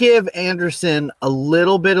I will give Anderson a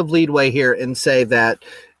little bit of leadway here and say that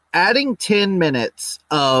adding 10 minutes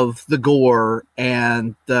of the gore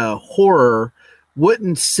and the horror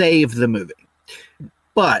wouldn't save the movie.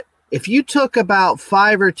 But if you took about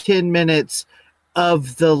 5 or 10 minutes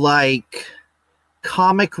of the like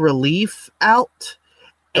comic relief out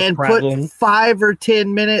and put 5 or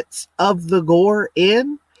 10 minutes of the gore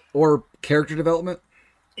in, or character development.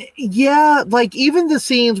 Yeah, like even the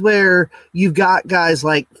scenes where you've got guys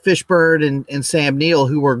like Fishburne and Sam Neill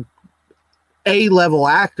who were A-level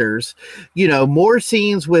actors, more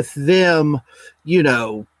scenes with them,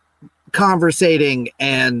 conversating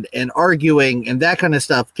and arguing and that kind of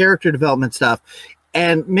stuff, character development stuff,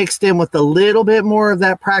 and mixed in with a little bit more of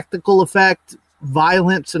that practical effect,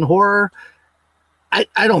 violence and horror.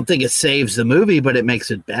 I don't think it saves the movie, but it makes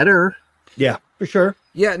it better. Yeah, for sure.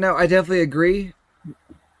 Yeah, no, I definitely agree.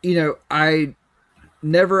 I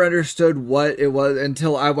never understood what it was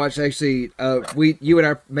until I watched you and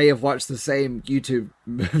I may have watched the same YouTube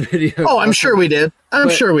video. Oh, I'm sure we did.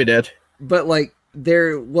 But like,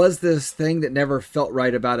 there was this thing that never felt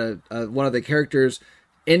right about one of the characters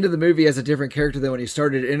into the movie as a different character than when he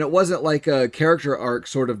started. And it wasn't like a character arc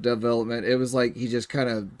sort of development. It was like he just kind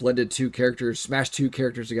of blended smashed two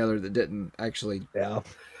characters together that didn't actually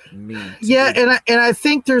mean. Yeah, and I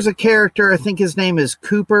think there's a character, I think his name is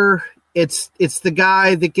Cooper. It's the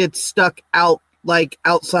guy that gets stuck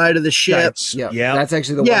outside of the ship. Yeah. That's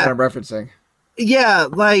actually the one that I'm referencing. Yeah,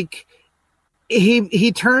 like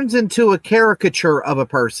he turns into a caricature of a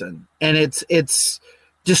person, and it's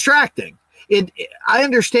distracting. I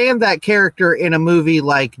understand that character in a movie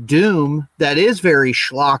like Doom that is very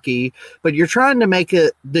schlocky, but you're trying to make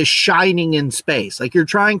it The Shining in space. Like you're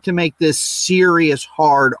trying to make this serious,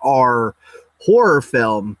 hard R horror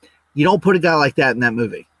film. You don't put a guy like that in that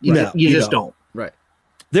movie. You just don't. Right.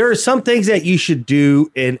 There are some things that you should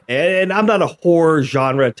do, and I'm not a horror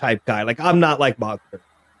genre type guy. Like I'm not like Monster,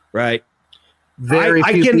 right? Very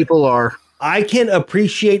few people are. I can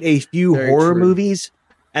appreciate a few horror movies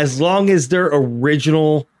as long as they're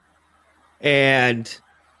original and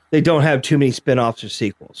they don't have too many spin-offs or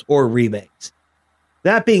sequels or remakes.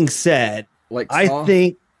 That being said, I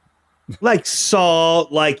think like Saw,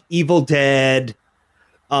 like Evil Dead.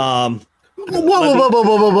 Whoa!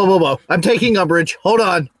 I'm taking umbrage. Hold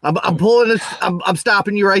on. I'm pulling this. I'm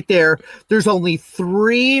stopping you right there. There's only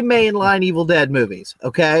 3 mainline Evil Dead movies.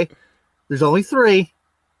 Okay. There's only 3.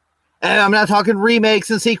 And I'm not talking remakes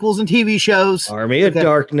and sequels and TV shows. Army of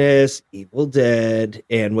Darkness, Evil Dead,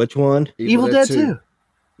 and which one? Evil Dead 2.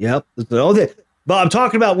 Yep. But I'm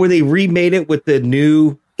talking about where they remade it with the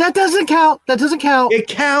new... That doesn't count. It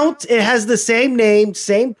counts. It has the same name,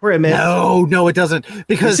 same premise. No, it doesn't.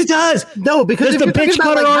 Because yes, it does. No, because the bitch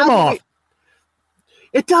cut her arm off.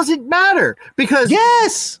 It doesn't matter. Because...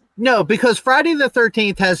 Yes! No, because Friday the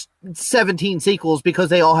 13th has 17 sequels because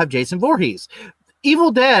they all have Jason Voorhees.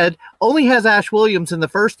 Evil Dead only has Ash Williams in the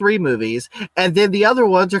first 3 movies, and then the other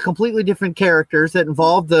ones are completely different characters that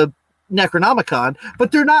involve the Necronomicon,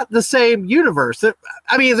 but they're not the same universe. They're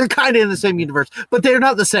kind of in the same universe, but they're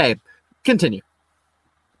not the same. Continue.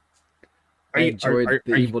 I enjoyed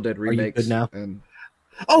the Evil Dead remakes. Now?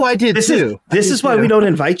 I did too. This is why we don't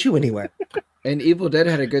invite you anywhere. And Evil Dead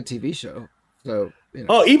had a good TV show, so...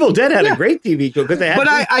 Evil Dead had a great TV show because they had. But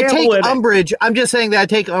I take umbrage. I'm just saying that I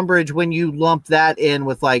take umbrage when you lump that in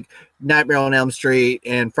with like Nightmare on Elm Street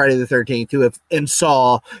and Friday the 13th, and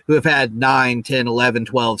Saw, who have had 9, 10, 11,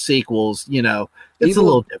 12 sequels. It's a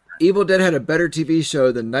little different. Evil Dead had a better TV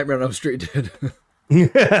show than Nightmare on Elm Street did.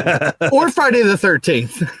 Or Friday the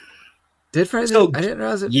 13th. Did Friday? I didn't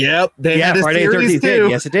realize it. Yep, they had a Friday the 13th too.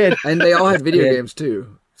 Yes, it did. And they all had video games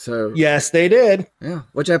too. So yes, they did. Yeah,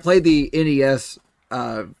 which I played the NES.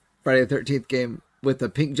 Friday the 13th game with the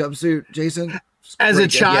pink jumpsuit, Jason. As a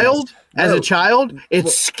child, it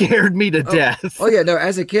scared me to death. Oh yeah, no.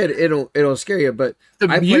 As a kid, it'll scare you. But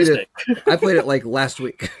I played it like last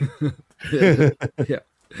week. Yeah.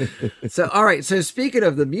 So all right. So speaking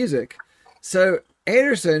of the music, so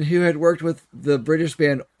Anderson, who had worked with the British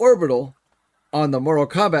band Orbital on the Mortal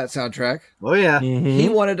Kombat soundtrack, oh yeah, he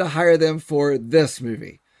wanted to hire them for this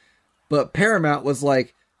movie, but Paramount was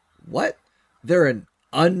like, "What? They're an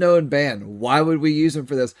unknown band. Why would we use them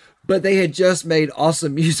for this?" But they had just made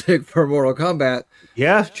awesome music for Mortal Kombat.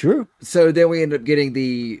 Yeah, true. So then we ended up getting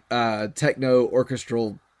the techno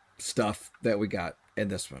orchestral stuff that we got in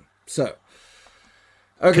this one. So,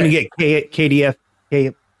 okay. Can you get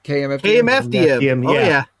KMFDM? KMFDM. Oh,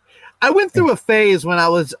 yeah. I went through a phase when I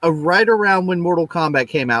was right around when Mortal Kombat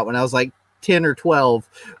came out, when I was like 10 or 12,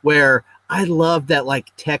 where I loved that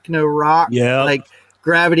like techno rock. Yeah. Like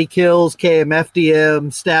Gravity Kills,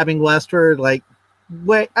 KMFDM, Stabbing Westward. Like,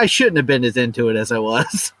 wait, I shouldn't have been as into it as I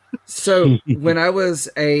was. So when I was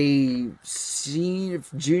a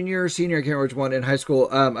junior, I can't remember which one, in high school,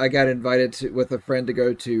 I got invited with a friend to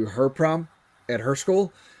go to her prom at her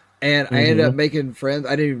school, and I ended up making friends.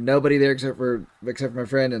 I didn't even know nobody there except for my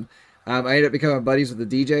friend, and I ended up becoming buddies with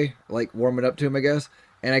the DJ, like warming up to him, I guess.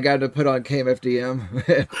 And I got to put on KMFDM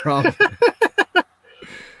at prom.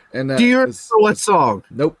 And do you remember what song?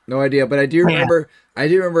 Nope, no idea. But I do remember. I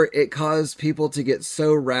do remember it caused people to get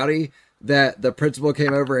so rowdy that the principal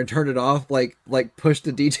came over and turned it off. Like pushed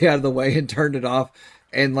the DJ out of the way and turned it off,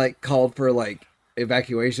 and like called for like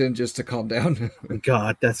evacuation just to calm down.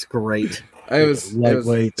 God, that's great. It was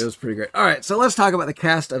pretty great. All right, so let's talk about the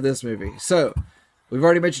cast of this movie. So we've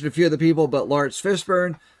already mentioned a few of the people, but Lawrence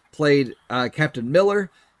Fishburne played Captain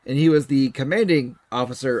Miller. And he was the commanding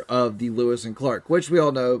officer of the Lewis and Clark, which we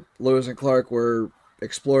all know Lewis and Clark were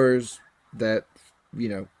explorers that,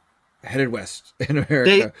 headed west in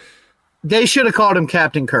America. They should have called him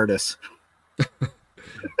Captain Curtis.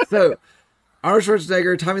 So Arnold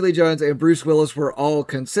Schwarzenegger, Tommy Lee Jones, and Bruce Willis were all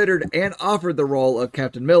considered and offered the role of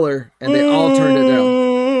Captain Miller, and they all turned it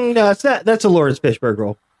down. No, it's not. That's a Lawrence Fishburne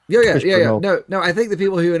role. Yeah. No, I think the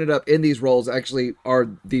people who ended up in these roles actually are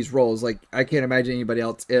these roles. Like, I can't imagine anybody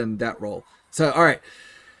else in that role. So, all right.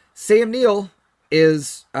 Sam Neill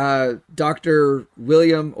is Dr.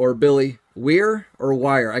 William or Billy Weir or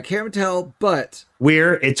Wire. I can't tell, but...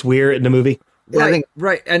 It's Weir in the movie.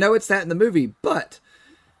 Right. I know it's that in the movie, but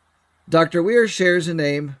Dr. Weir shares a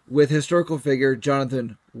name with historical figure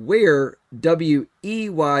Jonathan Weir,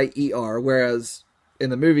 W-E-Y-E-R, whereas in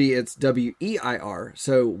the movie it's W-E-I-R.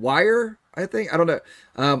 So Wire, I think, I don't know.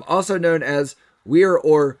 Also known as Weir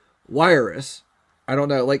or Wirus. I don't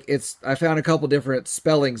know. Like I found a couple different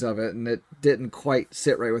spellings of it and it didn't quite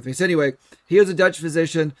sit right with me. So anyway, he was a Dutch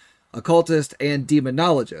physician, occultist, and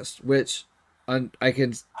demonologist, which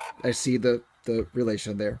I see the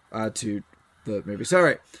relation there to the movie. So all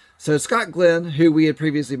right. So Scott Glenn, who we had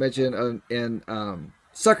previously mentioned in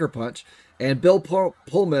Sucker Punch, and Bill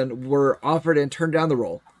Pullman were offered and turned down the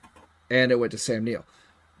role, and it went to Sam Neill.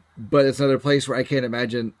 But it's another place where I can't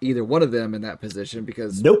imagine either one of them in that position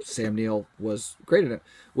because Sam Neill was great in it.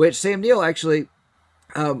 Which Sam Neill actually,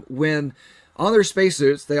 when on their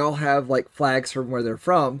spacesuits, they all have like flags from where they're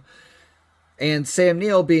from, and Sam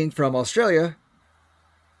Neill, being from Australia,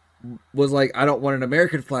 was like, I don't want an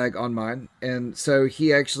American flag on mine. And so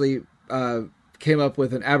he actually came up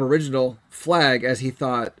with an Aboriginal flag as he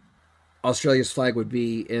thought Australia's flag would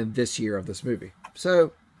be in this year of this movie.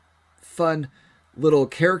 So fun little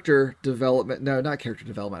character development. No, not character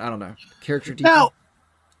development. I don't know. Character detail.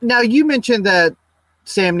 Now you mentioned that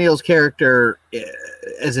Sam Neill's character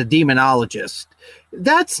as a demonologist.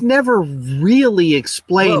 That's never really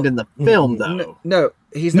explained in the film, though. No.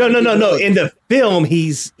 He's no. In the film,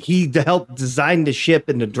 he helped design the ship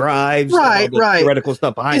and the drives, right. Theoretical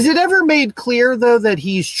stuff behind. Is it ever made clear though that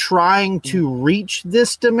he's trying to reach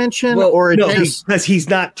this dimension, because he's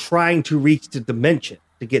not trying to reach the dimension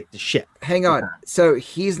to get the ship? Hang on. So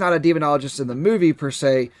he's not a demonologist in the movie per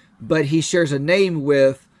se, but he shares a name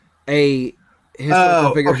with a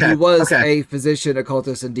historical figure who was a physician,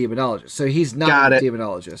 occultist, and demonologist. So he's not a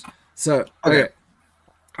demonologist. So okay.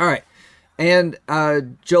 All right. And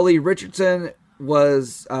Jolie Richardson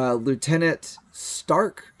was Lieutenant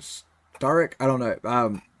Starrick. I don't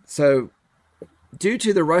know. So due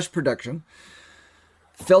to the rush production,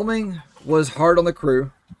 filming was hard on the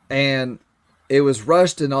crew, and it was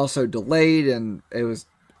rushed and also delayed, and it was,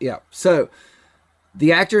 So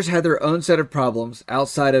the actors had their own set of problems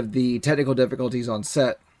outside of the technical difficulties on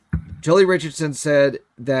set. Jolie Richardson said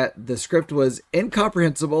that the script was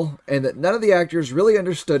incomprehensible and that none of the actors really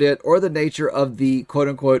understood it or the nature of the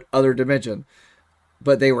quote-unquote other dimension,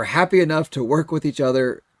 but they were happy enough to work with each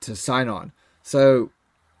other to sign on. So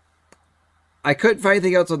I couldn't find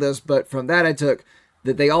anything else on this, but from that I took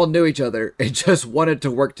that they all knew each other and just wanted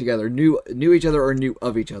to work together, knew each other or knew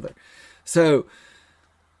of each other. So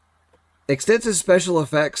extensive special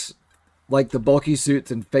effects like the bulky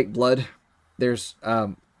suits and fake blood. There's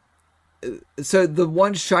so the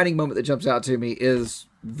one shining moment that jumps out to me is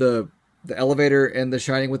the elevator and the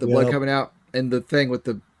shining with the blood coming out, and the thing with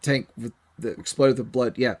the tank with the exploded the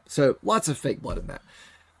blood. Yeah, so lots of fake blood in that.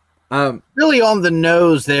 Really on the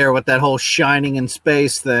nose there with that whole shining in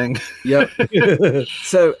space thing. Yep.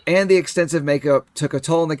 So, and the extensive makeup took a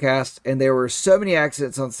toll on the cast, and there were so many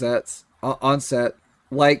accidents on set,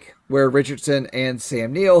 like where Richardson and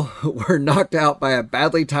Sam Neill were knocked out by a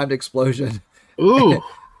badly timed explosion. Ooh.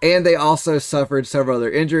 And they also suffered several other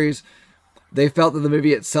injuries. They felt that the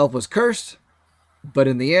movie itself was cursed, but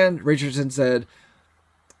in the end, Richardson said,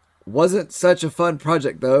 "Wasn't such a fun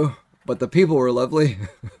project though, but the people were lovely."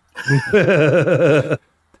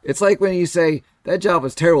 It's like when you say, that job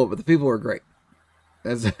was terrible, but the people were great.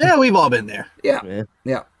 Yeah, we've all been there. Yeah.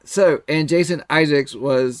 So, and Jason Isaacs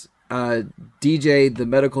was DJ, the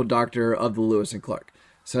medical doctor of the Lewis and Clark.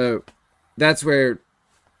 So that's where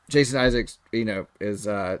Jason Isaacs, is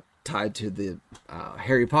tied to the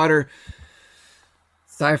Harry Potter.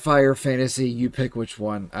 Sci-fi or fantasy, you pick which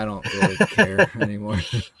one. I don't really care anymore.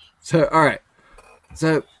 So, all right.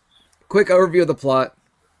 So, quick overview of the plot.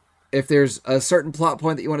 If there's a certain plot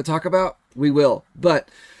point that you want to talk about, we will. But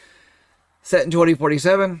set in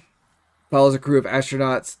 2047, follows a crew of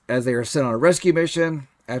astronauts as they are sent on a rescue mission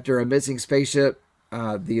after a missing spaceship.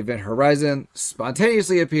 The Event Horizon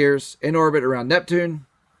spontaneously appears in orbit around Neptune,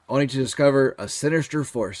 only to discover a sinister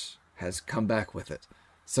force has come back with it.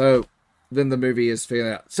 So then the movie is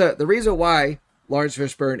figuring out. So the reason why Lawrence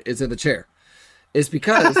Fishburne is in the chair is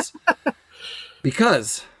because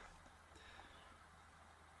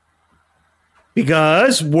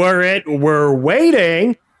we're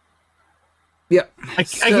waiting. Yeah. I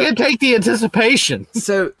can't take the anticipation.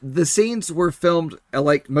 So the scenes were filmed,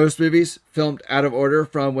 like most movies, filmed out of order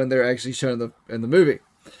from when they're actually shown in the movie.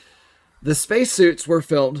 The spacesuits were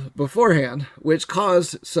filmed beforehand, which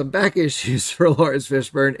caused some back issues for Lawrence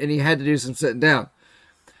Fishburne, and he had to do some sitting down.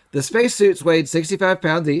 The spacesuits weighed 65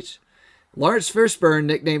 pounds each. Lawrence Fishburne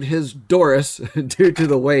nicknamed his Doris due to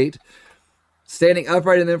the weight. Standing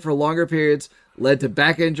upright in them for longer periods led to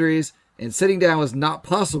back injuries, and sitting down was not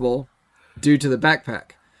possible due to the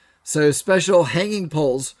backpack. So special hanging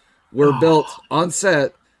poles were built on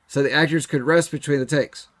set so the actors could rest between the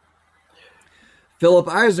takes. Philip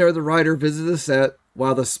Eisner, the writer, visited the set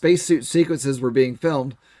while the spacesuit sequences were being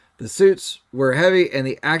filmed. The suits were heavy, and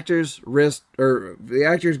the actors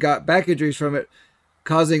got back injuries from it,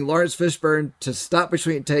 causing Lawrence Fishburne to stop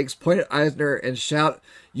between takes, point at Eisner, and shout,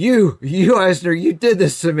 "You Eisner, you did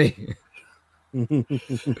this to me."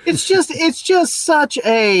 It's just such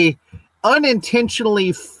a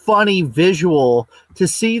unintentionally funny visual to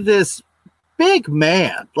see this big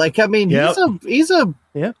man. Like, I mean, he's a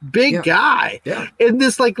big guy. Yeah. In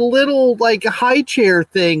this like little like high chair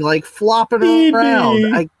thing, like flopping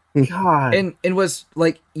around. God. And was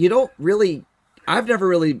like, I've never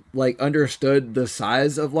really like understood the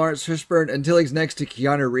size of Lawrence Fishburne until he's next to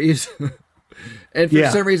Keanu Reeves. And for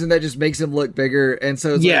some reason that just makes him look bigger. And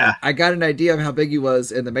so it's like, I got an idea of how big he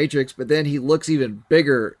was in The Matrix, but then he looks even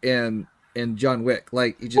bigger in John Wick.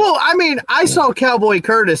 Like, well, I mean, I saw Cowboy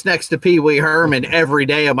Curtis next to Pee Wee Herman every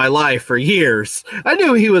day of my life for years. I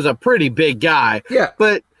knew he was a pretty big guy. Yeah.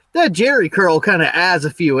 But that Jerry curl kind of adds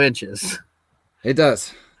a few inches. It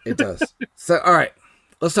does. So, all right,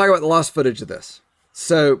 let's talk about the lost footage of this.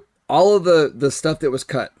 So all of the stuff that was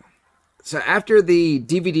cut. So after the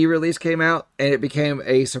DVD release came out and it became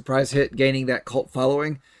a surprise hit, gaining that cult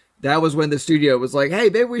following, that was when the studio was like, hey,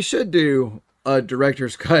 maybe we should do a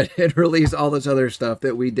director's cut and release all this other stuff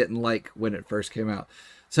that we didn't like when it first came out.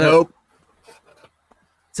 So,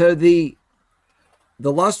 So the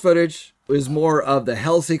lost footage was more of the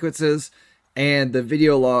hell sequences and the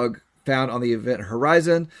video log found on the event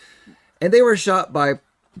horizon, and they were shot by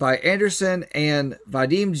Anderson and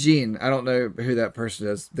Vadim Jean. I don't know who that person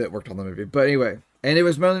is that worked on the movie, but anyway, and it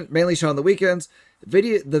was mainly shot on the weekends.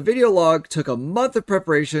 The video log took a month of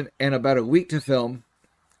preparation and about a week to film,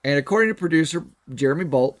 and according to producer Jeremy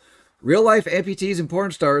Bolt, real-life amputees and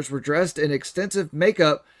porn stars were dressed in extensive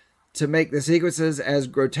makeup to make the sequences as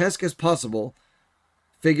grotesque as possible,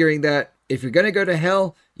 figuring that if you're going to go to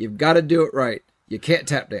hell, you've got to do it right. You can't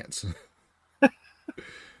tap dance.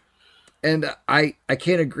 And I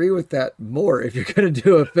can't agree with that more. If you're going to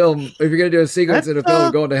do a film, if you're going to do a sequence in a film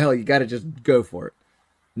of going to hell, you got to just go for it.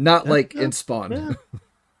 Not like in Spawn. Yeah.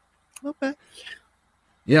 Okay.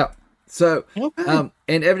 Yeah. So, and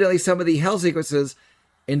evidently some of the hell sequences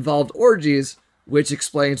involved orgies, which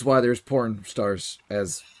explains why there's porn stars,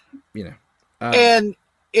 as you know. And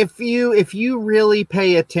if you really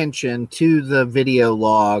pay attention to the video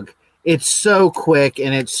log, it's so quick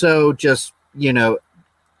and it's so just,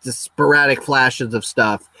 the sporadic flashes of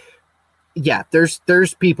stuff. Yeah, there's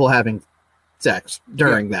people having sex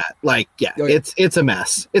during that. Like, it's a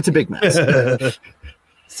mess. It's a big mess.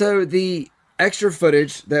 So the extra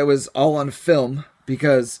footage that was all on film,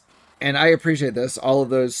 because, and I appreciate this, all of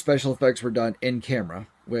those special effects were done in camera,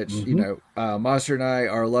 which, Monster and I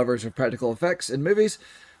are lovers of practical effects in movies.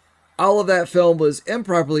 All of that film was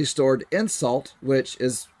improperly stored in salt, which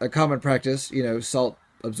is a common practice. Salt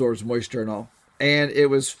absorbs moisture and all. And it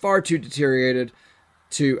was far too deteriorated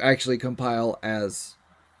to actually compile as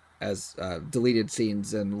deleted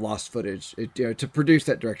scenes and lost footage, to produce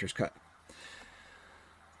that director's cut.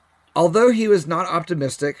 Although he was not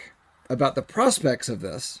optimistic about the prospects of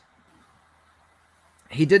this,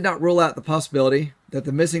 he did not rule out the possibility that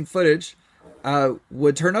the missing footage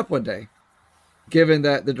would turn up one day, given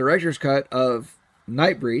that the director's cut of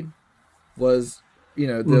Nightbreed was,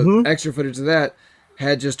 the extra footage of that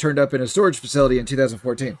had just turned up in a storage facility in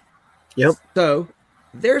 2014. Yep. So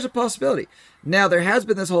there's a possibility. Now, there has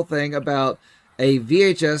been this whole thing about a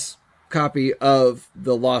VHS copy of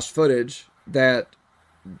the lost footage that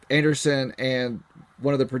Anderson and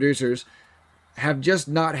one of the producers have just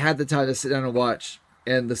not had the time to sit down and watch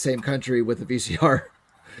in the same country with a VCR.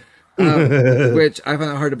 Which I find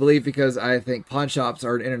it hard to believe because I think pawn shops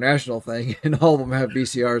are an international thing and all of them have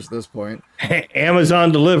VCRs at this point.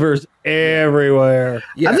 Amazon delivers everywhere.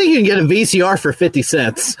 Yeah. I think you can get a VCR for 50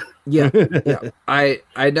 cents. Yeah. I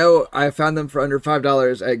know I found them for under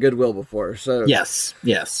 $5 at Goodwill before. So yes.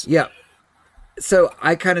 Yeah. So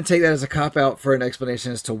I kind of take that as a cop-out for an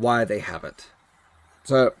explanation as to why they haven't.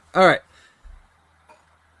 So, all right.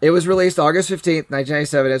 It was released August 15th,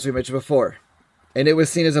 1997, as we mentioned before. And it was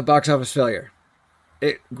seen as a box office failure.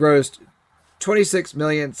 It grossed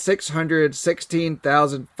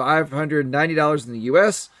 $26,616,590 in the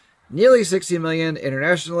U.S., nearly $60 million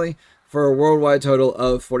internationally, for a worldwide total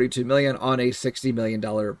of $42 million on a $60 million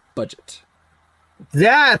budget.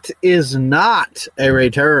 That is not a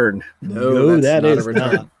return. No, that is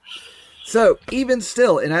not. So even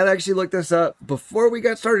still, and I actually looked this up before we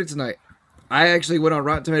got started tonight, I actually went on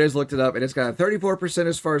Rotten Tomatoes, looked it up, and it's got a 34%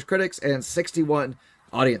 as far as critics and 61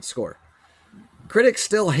 audience score. Critics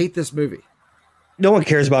still hate this movie. No one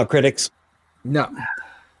cares about critics. No.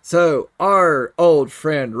 So our old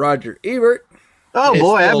friend Roger Ebert. Oh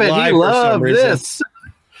boy, I still bet alive he for some loved reason. this.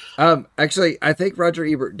 Actually, I think Roger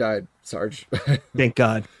Ebert died, Sarge. Thank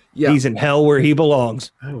God. Yeah. He's in hell where he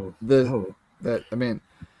belongs. I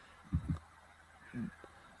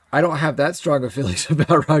don't have that strong of feelings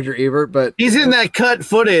about Roger Ebert, but He's in that cut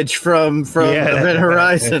footage from Event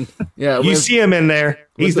Horizon. yeah, You see him in there.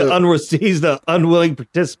 He's with he's the unwilling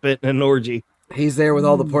participant in an orgy. he's there with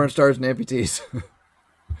all the porn stars and amputees.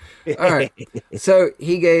 All right. So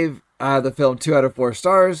he gave the film 2 out of 4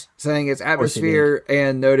 stars, saying its atmosphere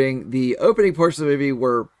and noting the opening portions of the movie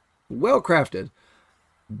were well crafted,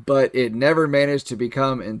 but it never managed to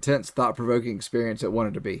become intense, thought-provoking experience it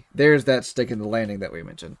wanted to be. There's that stick in the landing that we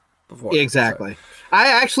mentioned before. Exactly. I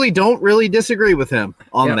actually don't really disagree with him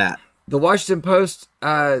on that. The Washington Post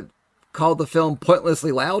called the film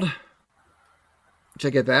pointlessly loud.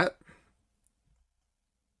 Check out that.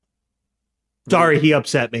 Sorry, he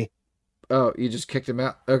upset me. Oh, you just kicked him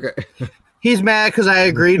out? Okay. He's mad because I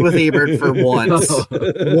agreed with Ebert for once.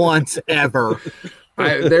 Once ever.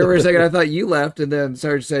 There for a second, I thought you left, and then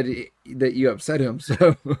Sarge said that you upset him.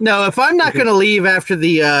 So No, if I'm not going to leave after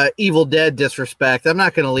the Evil Dead disrespect, I'm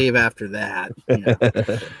not going to leave after that. You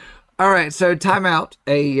know. All right, so Time Out,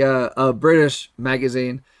 a British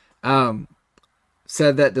magazine,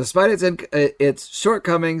 said that despite its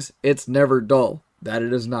shortcomings, it's never dull. That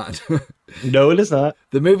it is not. No, it is not.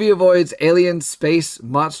 The movie avoids alien space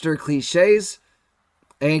monster cliches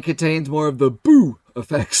and contains more of the boo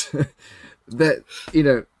effects that,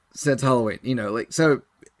 since Halloween, so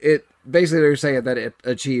it basically they're saying that it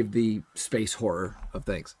achieved the space horror of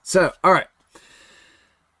things. So, all right.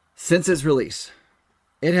 Since its release,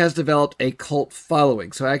 it has developed a cult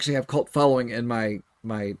following. So I actually have cult following in my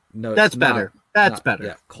notes. That's better. That's better.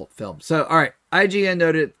 Yeah, cult film. So, all right. IGN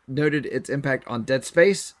noted its impact on Dead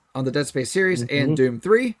Space, on the Dead Space series, and Doom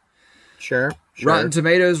 3. Sure. Rotten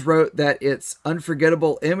Tomatoes wrote that its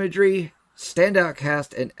unforgettable imagery, standout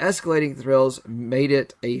cast, and escalating thrills made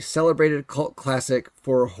it a celebrated cult classic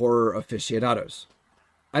for horror aficionados.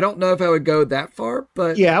 I don't know if I would go that far,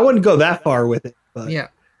 but... Yeah, I wouldn't go that far with it. But yeah,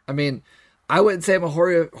 I mean, I wouldn't say I'm a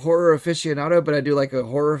horror aficionado, but I do like a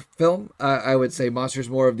horror film. I would say Monster's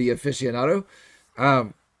more of the aficionado.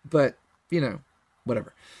 But,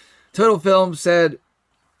 whatever. Total Film said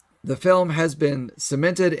the film has been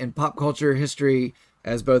cemented in pop culture history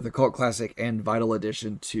as both a cult classic and vital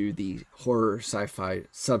addition to the horror sci-fi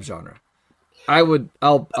subgenre.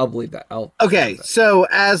 I'll believe that. Okay, so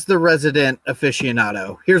as the resident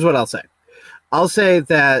aficionado, here's what I'll say. I'll say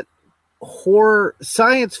that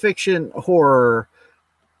science fiction horror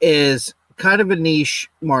is kind of a niche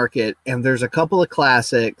market, and there's a couple of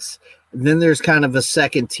classics. And then there's kind of a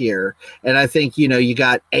second tier. And I think, you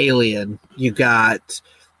got Alien, you got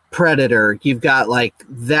Predator, you've got like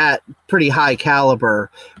that pretty high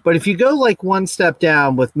caliber. But if you go like one step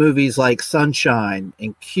down with movies like Sunshine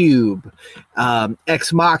and Cube,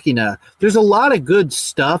 Ex Machina, there's a lot of good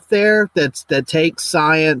stuff there that takes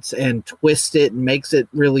science and twists it and makes it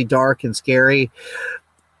really dark and scary.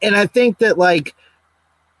 And I think that like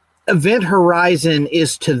Event Horizon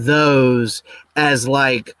is to those as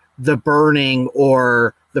like The Burning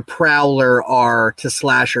or The Prowler are to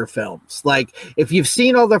slasher films. Like, if you've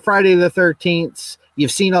seen all the Friday the 13th,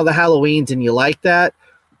 you've seen all the Halloweens and you like that,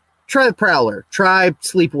 try The Prowler, try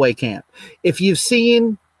Sleepaway Camp. If you've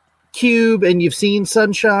seen Cube and you've seen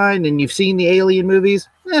Sunshine and you've seen the Alien movies,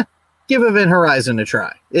 give Event Horizon a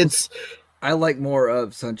try. I like more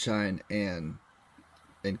of Sunshine and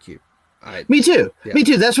Cube. Me too. Yeah. Me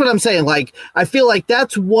too. That's what I'm saying. Like, I feel like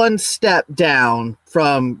that's one step down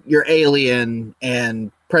from your Alien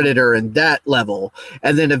and Predator and that level.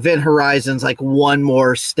 And then Event Horizon's like one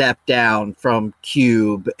more step down from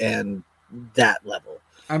Cube and that level.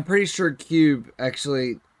 I'm pretty sure Cube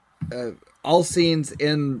actually, all scenes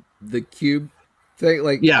in the Cube thing,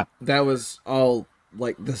 like, yeah, that was all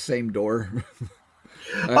like the same door.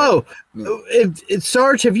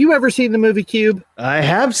 Sarge, have you ever seen the movie Cube? I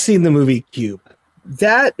have seen the movie Cube.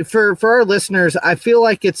 That, for our listeners, I feel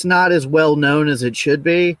like it's not as well known as it should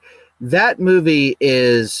be. That movie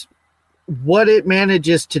is what it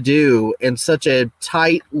manages to do in such a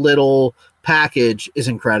tight little package is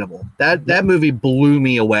incredible. That movie blew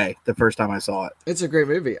me away the first time I saw it. It's a great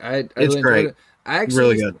movie. It's really great. It. I actually,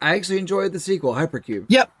 really good. I actually enjoyed the sequel, Hypercube.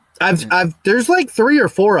 Yep. There's like 3 or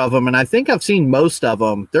 4 of them, and I think I've seen most of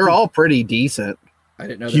them. They're all pretty decent. I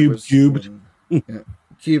didn't know Cube. there was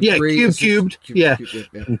Cube Yeah, 3. cubed. Yeah.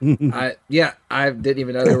 I didn't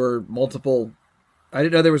even know there were multiple. I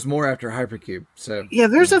didn't know there was more after Hypercube. So Yeah,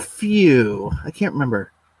 there's a few. I can't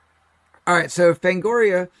remember. all right. So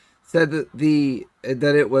Fangoria said that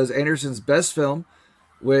that it was Anderson's best film,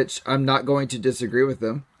 which I'm not going to disagree with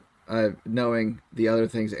them, knowing the other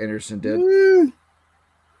things Anderson did.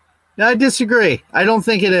 I disagree. I don't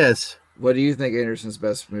think it is. What do you think Anderson's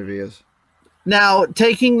best movie is? Now,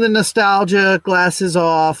 taking the nostalgia glasses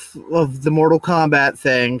off of the Mortal Kombat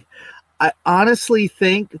thing, I honestly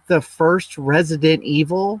think the first Resident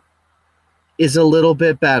Evil is a little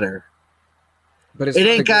bit better. But it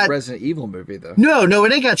ain't got a Resident Evil movie, though. No,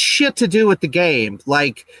 it ain't got shit to do with the game.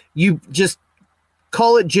 Like, you just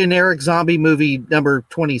call it generic zombie movie number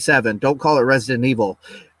 27. Don't call it Resident Evil.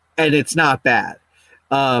 And it's not bad.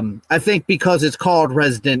 I think because it's called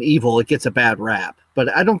Resident Evil, it gets a bad rap.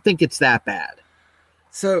 But I don't think it's that bad.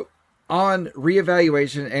 So, on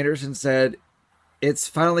reevaluation, Anderson said, it's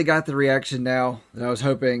finally got the reaction now that I was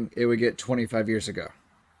hoping it would get 25 years ago.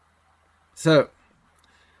 So,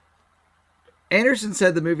 Anderson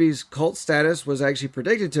said the movie's cult status was actually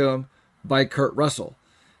predicted to him by Kurt Russell.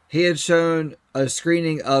 He had shown a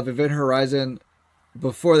screening of Event Horizon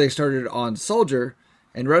before they started on Soldier,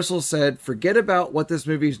 and Russell said, forget about what this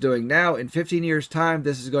movie's doing now. In 15 years' time,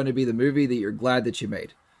 this is going to be the movie that you're glad that you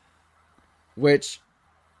made. Which,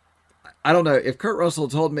 I don't know. If Kurt Russell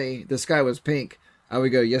told me the sky was pink, I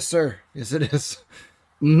would go, yes, sir. Yes, it is.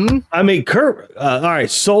 Mm-hmm. I mean, Kurt, all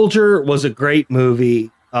right, Soldier was a great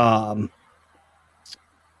movie. Let's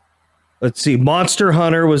see. Monster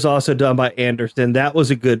Hunter was also done by Anderson. That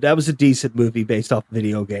was a decent movie based off a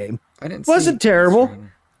video game. Wasn't terrible.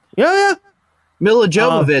 Yeah. Mila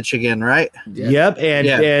Jovovich again, right? Yep.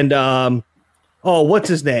 And what's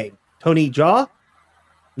his name? Tony Jaa?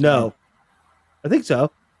 No. I think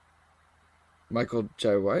so. Michael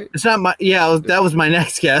J. White? It's not my, that was my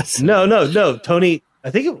next guess. No. Tony, I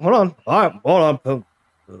think, hold on. All right, hold on.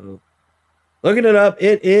 Looking it up.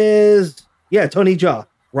 It is, Tony Jaa.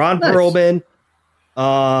 Ron Perlman.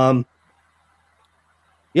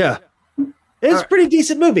 It's a pretty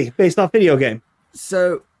decent movie based off video game.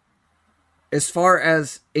 So, as far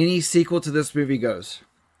as any sequel to this movie goes,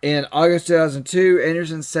 in August 2002,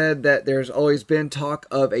 Anderson said that there's always been talk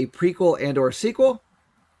of a prequel and or sequel,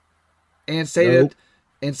 and stated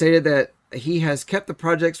that he has kept the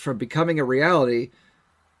projects from becoming a reality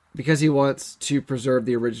because he wants to preserve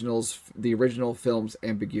the original film's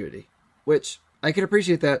ambiguity, which I can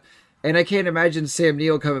appreciate that. And I can't imagine Sam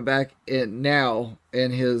Neill coming back in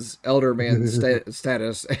his elder man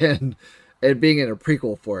status and being in a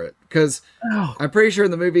prequel for it. Because I'm pretty sure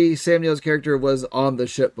in the movie, Sam Neill's character was on the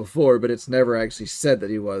ship before, but it's never actually said that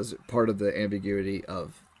he was part of the ambiguity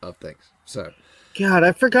of things. So, God,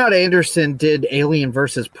 I forgot Anderson did Alien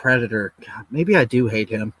versus Predator. God, maybe I do hate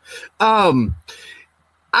him. I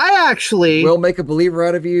actually will make a believer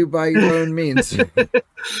out of you by your own means.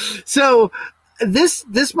 So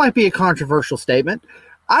this might be a controversial statement.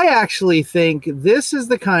 I actually think this is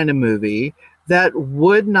the kind of movie that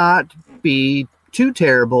would not be too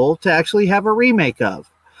terrible to actually have a remake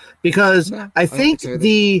of, because I think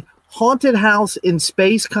the haunted house in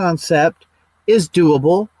space concept is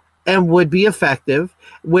doable and would be effective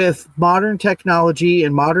with modern technology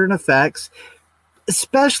and modern effects,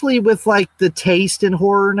 especially with like the taste in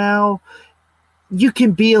horror now. You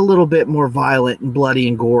can be a little bit more violent and bloody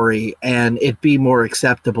and gory and it be more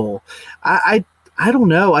acceptable. I don't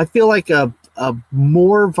know. I feel like a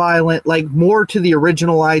more violent, like more to the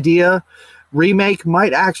original idea remake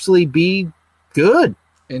might actually be good.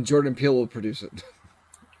 And Jordan Peele will produce it.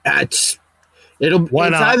 It's either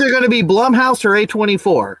going to be Blumhouse or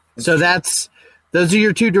A24. So those are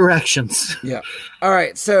your two directions. Yeah. All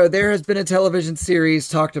right. So there has been a television series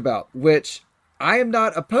talked about, which I am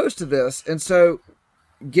not opposed to this. And so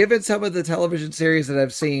given some of the television series that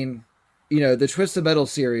I've seen, the Twisted Metal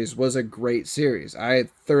series was a great series. I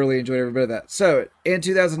thoroughly enjoyed every bit of that. So in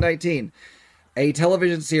 2019, a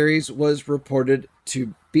television series was reported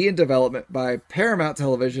to be in development by Paramount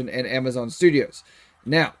Television and Amazon Studios.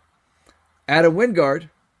 Now, Adam Wingard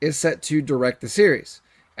is set to direct the series.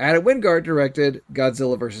 Adam Wingard directed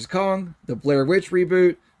Godzilla vs. Kong, the Blair Witch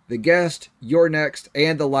reboot, The Guest, You're Next,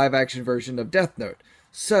 and the live-action version of Death Note.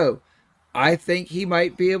 So, I think he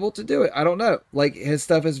might be able to do it. I don't know. Like, his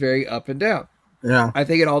stuff is very up and down. Yeah. I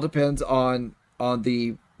think it all depends on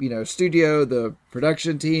the, studio, the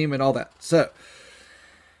production team, and all that. So,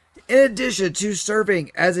 in addition to serving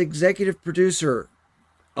as executive producer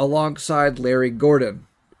alongside Larry Gordon,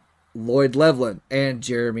 Lloyd Levlin, and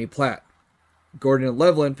Jeremy Platt, Gordon and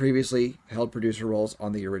Levlin previously held producer roles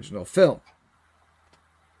on the original film.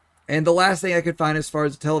 And the last thing I could find as far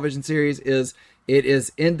as a television series is it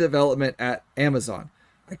is in development at Amazon.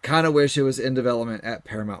 I kind of wish it was in development at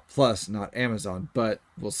Paramount Plus, not Amazon, but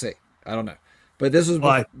we'll see. I don't know. But this was,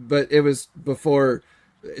 but it was before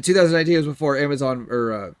 2019 was before Amazon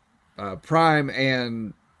or Prime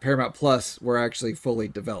and Paramount Plus were actually fully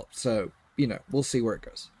developed. So, we'll see where it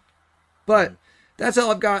goes. But that's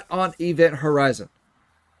all I've got on Event Horizon.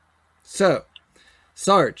 So,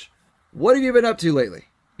 Sarge, what have you been up to lately?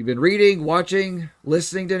 You've been reading, watching,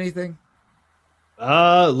 listening to anything?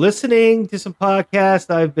 Listening to some podcasts.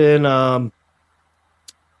 I've been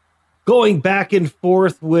going back and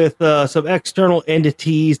forth with some external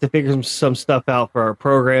entities to figure some stuff out for our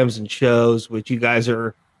programs and shows, which you guys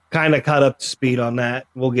are kind of caught up to speed on that.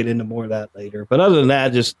 We'll get into more of that later. But other than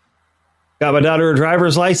that, just got my daughter a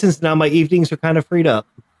driver's license. Now my evenings are kind of freed up.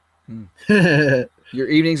 Your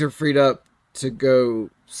evenings are freed up to go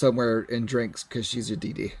somewhere and drinks because she's your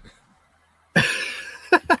DD.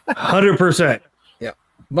 100%. Yeah.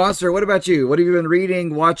 Monster, what about you? What have you been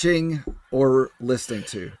reading, watching, or listening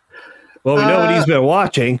to? Well, we know what he's been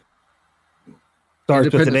watching.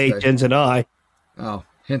 Starts with an H, ends an I. Oh,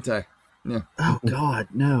 hentai. Yeah. Oh, God,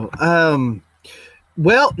 no.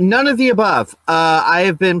 Well, none of the above.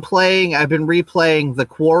 I've been replaying The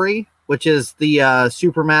Quarry, which is the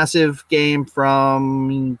supermassive game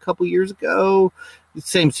from a couple years ago. The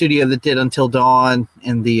same studio that did Until Dawn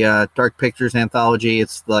and the Dark Pictures anthology.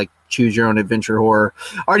 It's like choose your own adventure horror.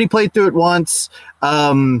 Already played through it once.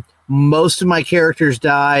 Most of my characters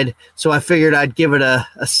died, so I figured I'd give it a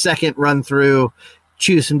second run through,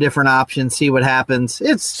 choose some different options, see what happens.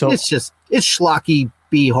 It's schlocky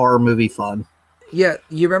B horror movie fun. Yeah,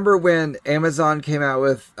 you remember when Amazon came out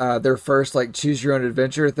with their first like choose your own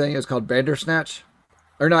adventure thing? It was called Bandersnatch,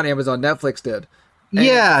 or not Amazon, Netflix did. And,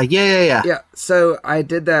 yeah. So I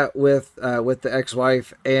did that with the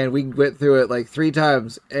ex-wife, and we went through it like 3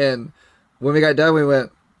 times. And when we got done, we went,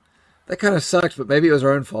 "That kind of sucked, but maybe it was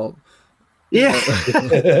our own fault." Yeah.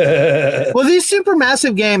 Well, these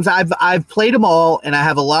supermassive games, I've played them all, and I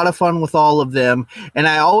have a lot of fun with all of them. And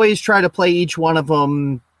I always try to play each one of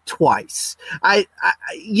them twice. I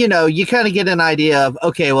you kind of get an idea of,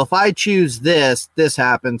 okay, well, if I choose this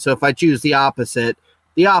happens. So if I choose the opposite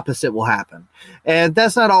will happen. And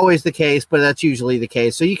that's not always the case, but that's usually the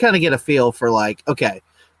case. So you kind of get a feel for like, okay,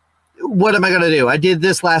 what am I going to do? I did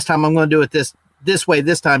this last time. I'm going to do it this way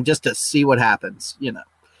this time just to see what happens, Yeah.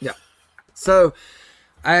 So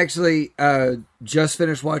I actually just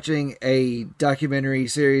finished watching a documentary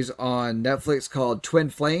series on Netflix called Twin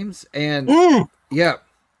Flames. And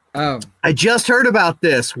I just heard about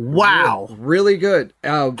this. Wow. Really good.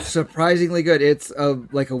 Surprisingly good. It's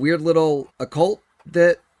like a weird little occult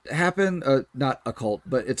that happened. Not a cult,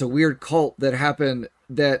 but it's a weird cult that happened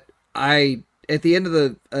that at the end of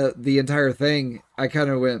the entire thing, I kind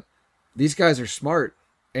of went, these guys are smart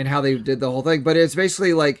in how they did the whole thing. But it's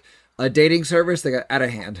basically like a dating service that got out of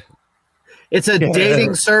hand. It's a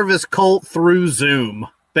dating service cult through Zoom,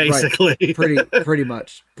 basically. Right. Pretty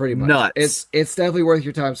much. Nuts. It's definitely worth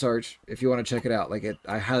your time, Sarge, if you want to check it out.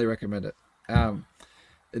 I highly recommend it. At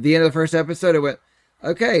the end of the first episode, I went,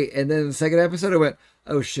 okay, and then the second episode, I went,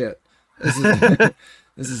 oh shit, this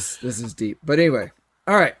is this is deep. But anyway,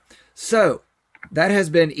 all right. So that has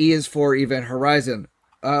been E is for Event Horizon.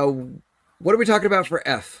 What are we talking about for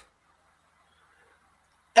F?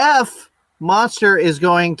 Monster is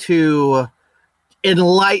going to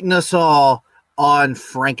enlighten us all on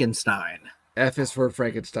Frankenstein. F is for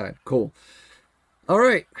Frankenstein. Cool. All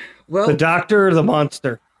right. Well, the doctor or the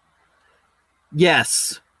monster?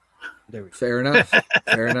 Yes. There we go. Fair enough.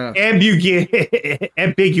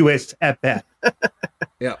 Ambiguous at best.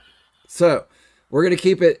 Yeah. So we're going to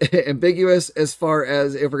keep it ambiguous as far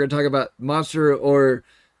as if we're going to talk about monster or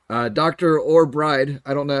doctor or bride.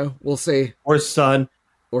 I don't know. We'll see. Or son.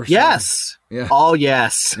 Or yes. Yeah. Oh,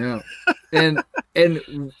 yes. Yeah. And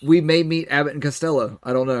we may meet Abbott and Costello.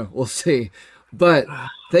 I don't know. We'll see. But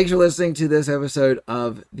thanks for listening to this episode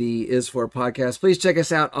of the Is For podcast. Please check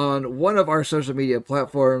us out on one of our social media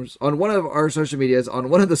platforms, on one of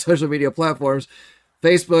the social media platforms,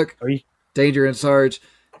 Facebook, Danger and Sarge,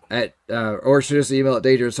 or shoot us an email at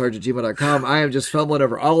dangerandsarge@gmail.com. I am just fumbling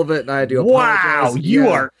over all of it, and I do apologize. Wow, you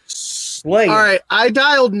are slaying. All right, I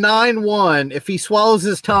dialed 9-1. If he swallows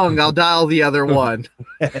his tongue, I'll dial the other one.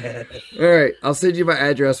 All right, I'll send you my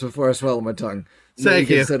address before I swallow my tongue. Thank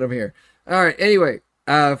you. Can send them here. All right, anyway,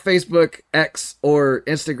 Facebook, X, or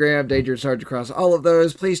Instagram, Danger and Sarge across all of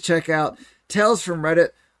those. Please check out Tales from Reddit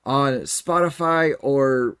on Spotify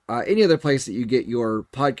or any other place that you get your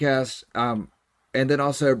podcasts. And then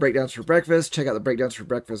also Breakdowns for Breakfast. Check out the Breakdowns for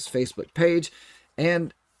Breakfast Facebook page.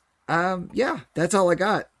 And Yeah, that's all I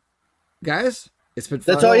got, guys. It's been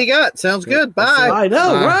fun. That's all you got. Sounds good. Bye. That's all you got.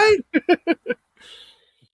 I know, Bye. right? Sounds good. Bye. I know, Bye. right?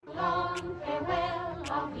 Long farewell,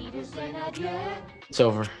 auf Wiedersehen, adieu. It's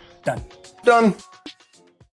over. Done.